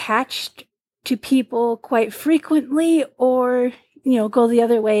get attached to people quite frequently, or, go the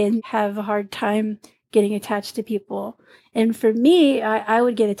other way and have a hard time getting attached to people. And for me, I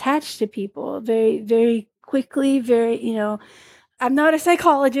would get attached to people very, very quickly, I'm not a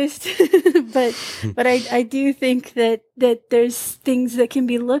psychologist, but I do think that there's things that can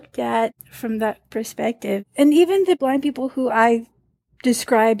be looked at from that perspective. And even the blind people who I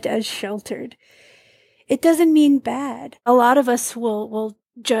described as sheltered, it doesn't mean bad. A lot of us will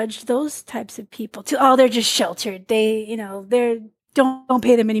judge those types of people too. Oh, they're just sheltered. They're don't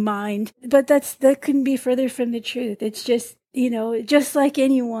pay them any mind. But that couldn't be further from the truth. It's just, just like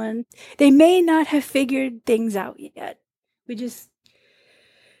anyone, they may not have figured things out yet. We just,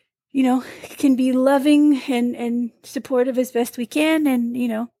 can be loving and supportive as best we can. And,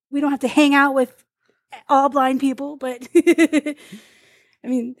 we don't have to hang out with all blind people, but I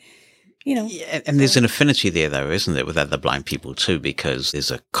mean, Yeah, and there's an affinity there, though, isn't there, with other blind people too, because there's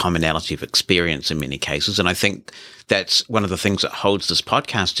a commonality of experience in many cases. And I think that's one of the things that holds this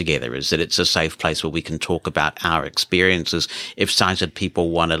podcast together, is that it's a safe place where we can talk about our experiences. If sighted people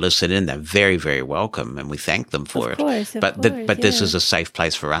want to listen in, they're very, very welcome, and we thank them for it. But this is a safe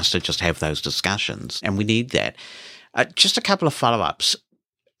place for us to just have those discussions, and we need that. Just a couple of follow-ups,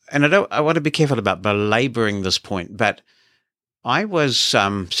 and I want to be careful about belaboring this point, but I was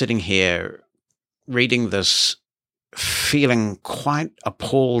sitting here reading this, feeling quite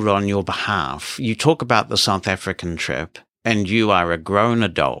appalled on your behalf. You talk about the South African trip, and you are a grown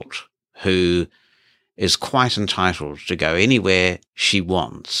adult who is quite entitled to go anywhere she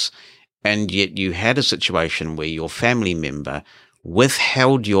wants. And yet you had a situation where your family member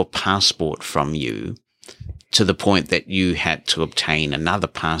withheld your passport from you to the point that you had to obtain another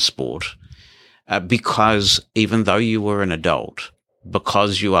passport. Because even though you were an adult,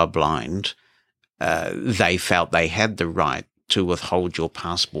 because you are blind, they felt they had the right to withhold your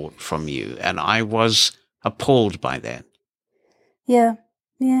passport from you. And I was appalled by that. Yeah.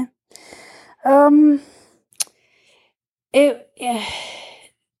 I'm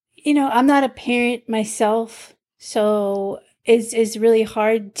not a parent myself, so it's really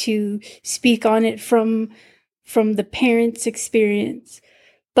hard to speak on it from the parent's experience.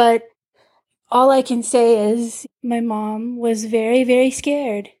 But all I can say is my mom was very, very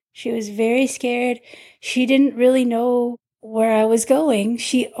scared. She was very scared. She didn't really know where I was going.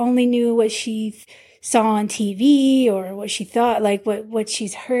 She only knew what she saw on TV or what she thought, like what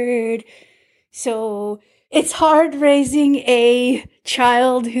she's heard. So it's hard raising a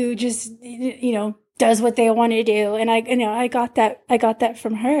child who just, does what they want to do. And I got that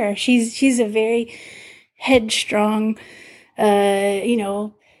from her. She's a very headstrong,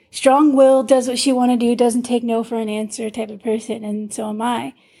 strong-willed, does what she want to do, doesn't take no for an answer type of person, and so am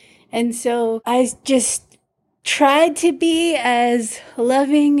I. And so I just tried to be as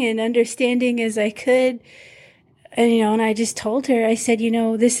loving and understanding as I could. And I just told her, I said,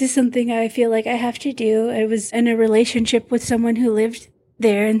 this is something I feel like I have to do. I was in a relationship with someone who lived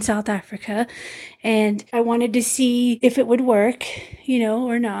there in South Africa, and I wanted to see if it would work,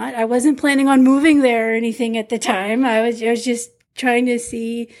 or not. I wasn't planning on moving there or anything at the time. I was just trying to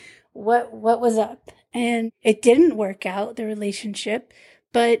see what was up, and it didn't work out, the relationship,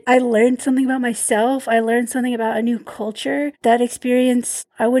 but I learned something about myself. I learned something about a new culture. That experience,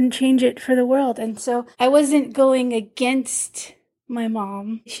 I wouldn't change it for the world. And so I wasn't going against my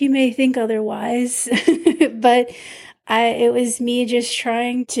mom. She may think otherwise, but it was me just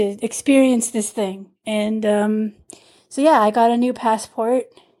trying to experience this thing. And I got a new passport,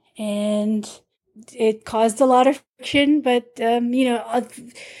 and it caused a lot of friction, but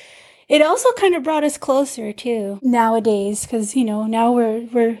it also kind of brought us closer too nowadays, because now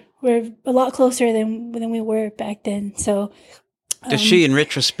we're a lot closer than we were back then. So does she, in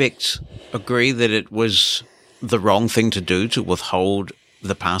retrospect, agree that it was the wrong thing to do to withhold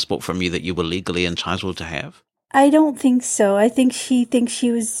the passport from you that you were legally entitled to have? I don't think so. I think she thinks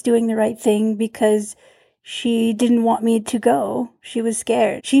she was doing the right thing because she didn't want me to go. She was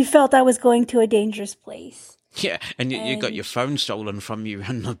scared. She felt I was going to a dangerous place. Yeah, and you got your phone stolen from you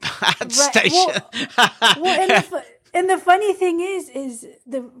in the BART station. And the funny thing is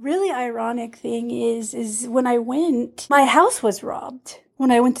the really ironic thing is when I went, my house was robbed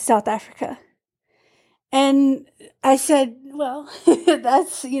when I went to South Africa. And I said, well,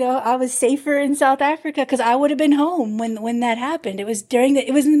 that's, I was safer in South Africa because I would have been home when that happened. It was in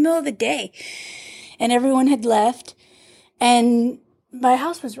the middle of the day and everyone had left and my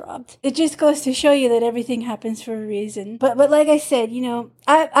house was robbed. It just goes to show you that everything happens for a reason. But like I said,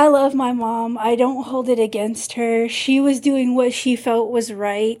 I love my mom. I don't hold it against her. She was doing what she felt was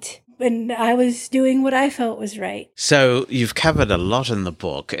right. And I was doing what I felt was right. So you've covered a lot in the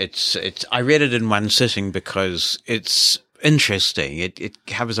book. I read it in one sitting because it's interesting. It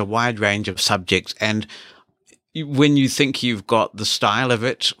covers a wide range of subjects, and when you think you've got the style of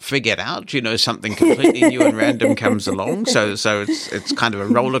it figured out, something completely new and random comes along. So it's kind of a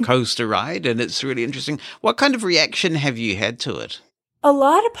roller coaster ride, and it's really interesting. What kind of reaction have you had to it? A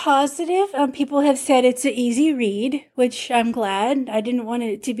lot of positive. People have said it's an easy read, which I'm glad. I didn't want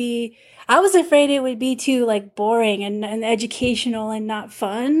it to be. I was afraid it would be too boring and educational and not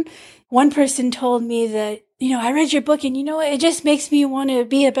fun. One person told me that, I read your book and it just makes me want to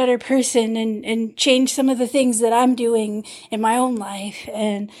be a better person and change some of the things that I'm doing in my own life.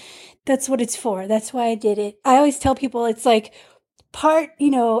 And that's what it's for. That's why I did it. I always tell people it's part,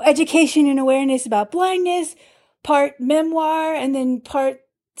 education and awareness about blindness, part memoir, and then part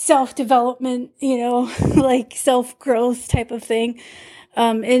self-development, self-growth type of thing.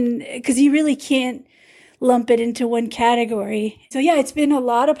 And because you really can't lump it into one category. So yeah, it's been a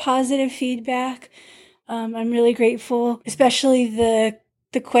lot of positive feedback. I'm really grateful, especially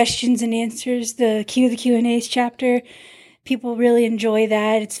the questions and answers, the Q&A's chapter. People really enjoy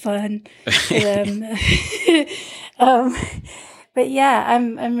that. It's fun for them. But yeah,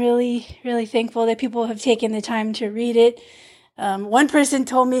 I'm really, really thankful that people have taken the time to read it. One person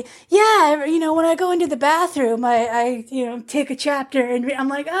told me, yeah, when I go into the bathroom, I take a chapter and I'm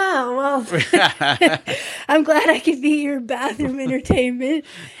like, oh, well, I'm glad I could be your bathroom entertainment.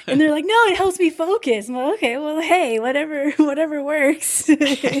 And they're like, no, it helps me focus. I'm like, okay, well, hey, whatever works.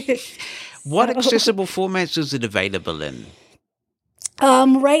 What accessible formats is it available in?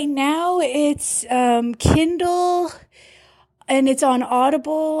 Right now it's Kindle, and it's on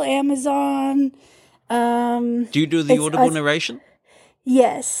Audible, Amazon. Do you do the audible narration?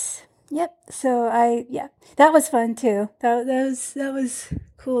 Yes. Yep. So that was fun too. That was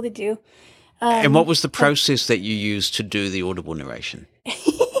cool to do. And what was the process that you used to do the audible narration?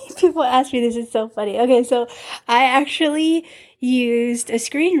 People ask me this, is so funny. Okay, so I actually used a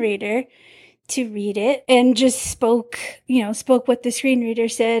screen reader to read it and just spoke what the screen reader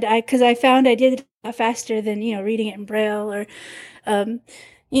said. Because I found I did it faster than, reading it in Braille or,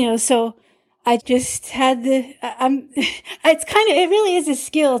 so I just had it really is a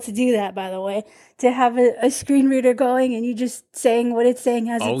skill to do that, by the way, to have a screen reader going and you just saying what it's saying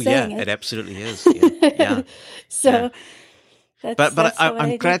as it's saying it. Oh, yeah, it absolutely is. Yeah. So, yeah. But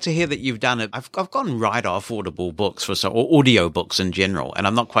I'm glad to hear that you've done it. I've gone right off Audible books or audio books in general, and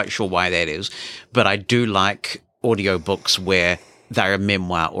I'm not quite sure why that is, but I do like audio books where they're a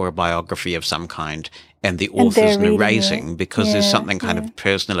memoir or a biography of some kind, and the author's narrating, because there's something kind of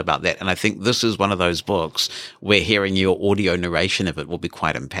personal about that. And I think this is one of those books where hearing your audio narration of it will be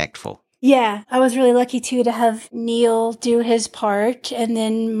quite impactful. Yeah, I was really lucky too to have Neil do his part. And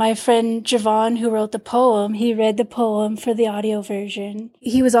then my friend Javon, who wrote the poem, he read the poem for the audio version.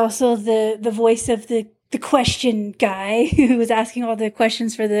 He was also the voice of the question guy who was asking all the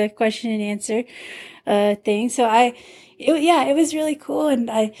questions for the question and answer thing. So it was really cool.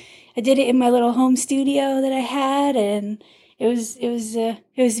 And I did it in my little home studio that I had, and it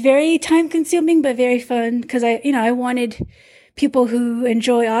was very time consuming, but very fun because I wanted people who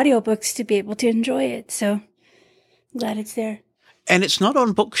enjoy audiobooks to be able to enjoy it. So I'm glad it's there. And it's not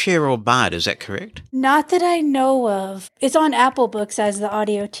on Bookshare or Bard, is that correct? Not that I know of. It's on Apple Books as the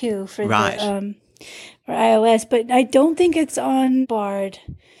audio too for for iOS, but I don't think it's on Bard.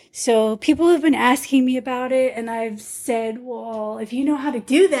 So people have been asking me about it, and I've said, well, if you know how to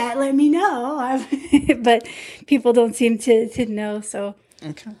do that, let me know. But people don't seem to know. So,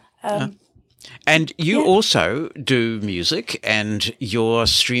 okay. And you also do music, and you're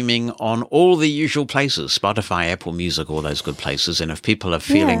streaming on all the usual places, Spotify, Apple Music, all those good places. And if people are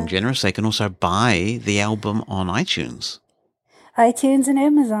feeling generous, they can also buy the album on iTunes. iTunes and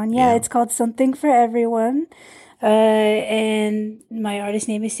Amazon. Yeah, it's called Something for Everyone. And my artist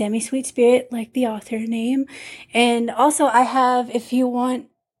name is Sammy Sweet Spirit, like the author name. And also I have, if you want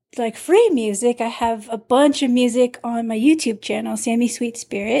like free music, I have a bunch of music on my YouTube channel, Sammy Sweet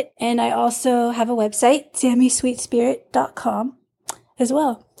Spirit. And I also have a website, sammysweetspirit.com as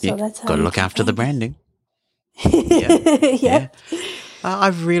well. So that's how got to you look can after the find it. branding. Yeah.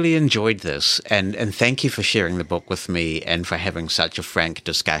 I've really enjoyed this, and thank you for sharing the book with me and for having such a frank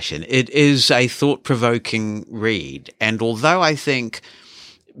discussion. It is a thought-provoking read, and although I think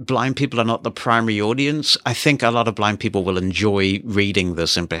blind people are not the primary audience, I think a lot of blind people will enjoy reading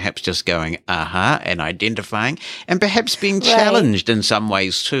this and perhaps just going, and identifying, and perhaps being challenged in some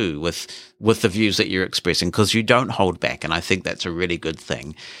ways too with the views that you're expressing, because you don't hold back, and I think that's a really good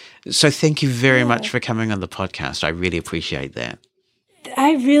thing. So thank you very much for coming on the podcast. I really appreciate that.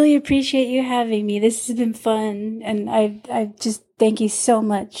 I really appreciate you having me. This has been fun, and I just thank you so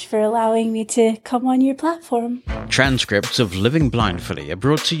much for allowing me to come on your platform. Transcripts of Living Blindfully are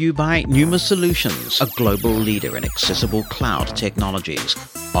brought to you by Pneuma Solutions, a global leader in accessible cloud technologies.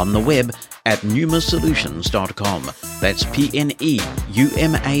 On the web at pneumasolutions.com. That's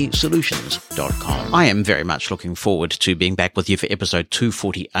PNEUMA solutions.com. I am very much looking forward to being back with you for episode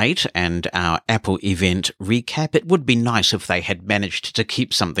 248 and our Apple event recap. It would be nice if they had managed to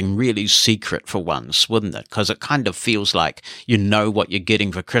keep something really secret for once, wouldn't it? Because it kind of feels like you know what you're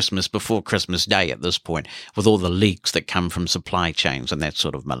getting for Christmas before Christmas Day at this point, with all the leaks that come from supply chains and that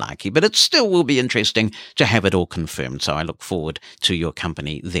sort of malarkey. But it still will be interesting to have it all confirmed, so I look forward to your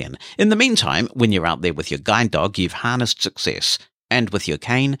company then. In the meantime, when you're out there with your guide dog, you've harnessed success, and with your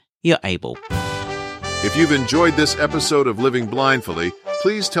cane, you're able. If you've enjoyed this episode of Living Blindfully,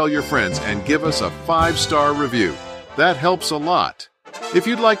 please tell your friends and give us a 5-star review. That helps a lot. If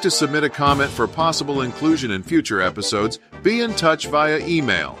you'd like to submit a comment for possible inclusion in future episodes, be in touch via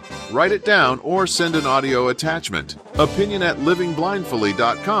email. Write it down or send an audio attachment.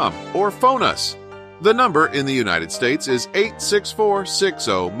 opinion@livingblindfully.com or phone us. The number in the United States is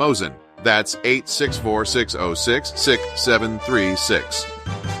 86460-MOSEN. That's 864-606-6736.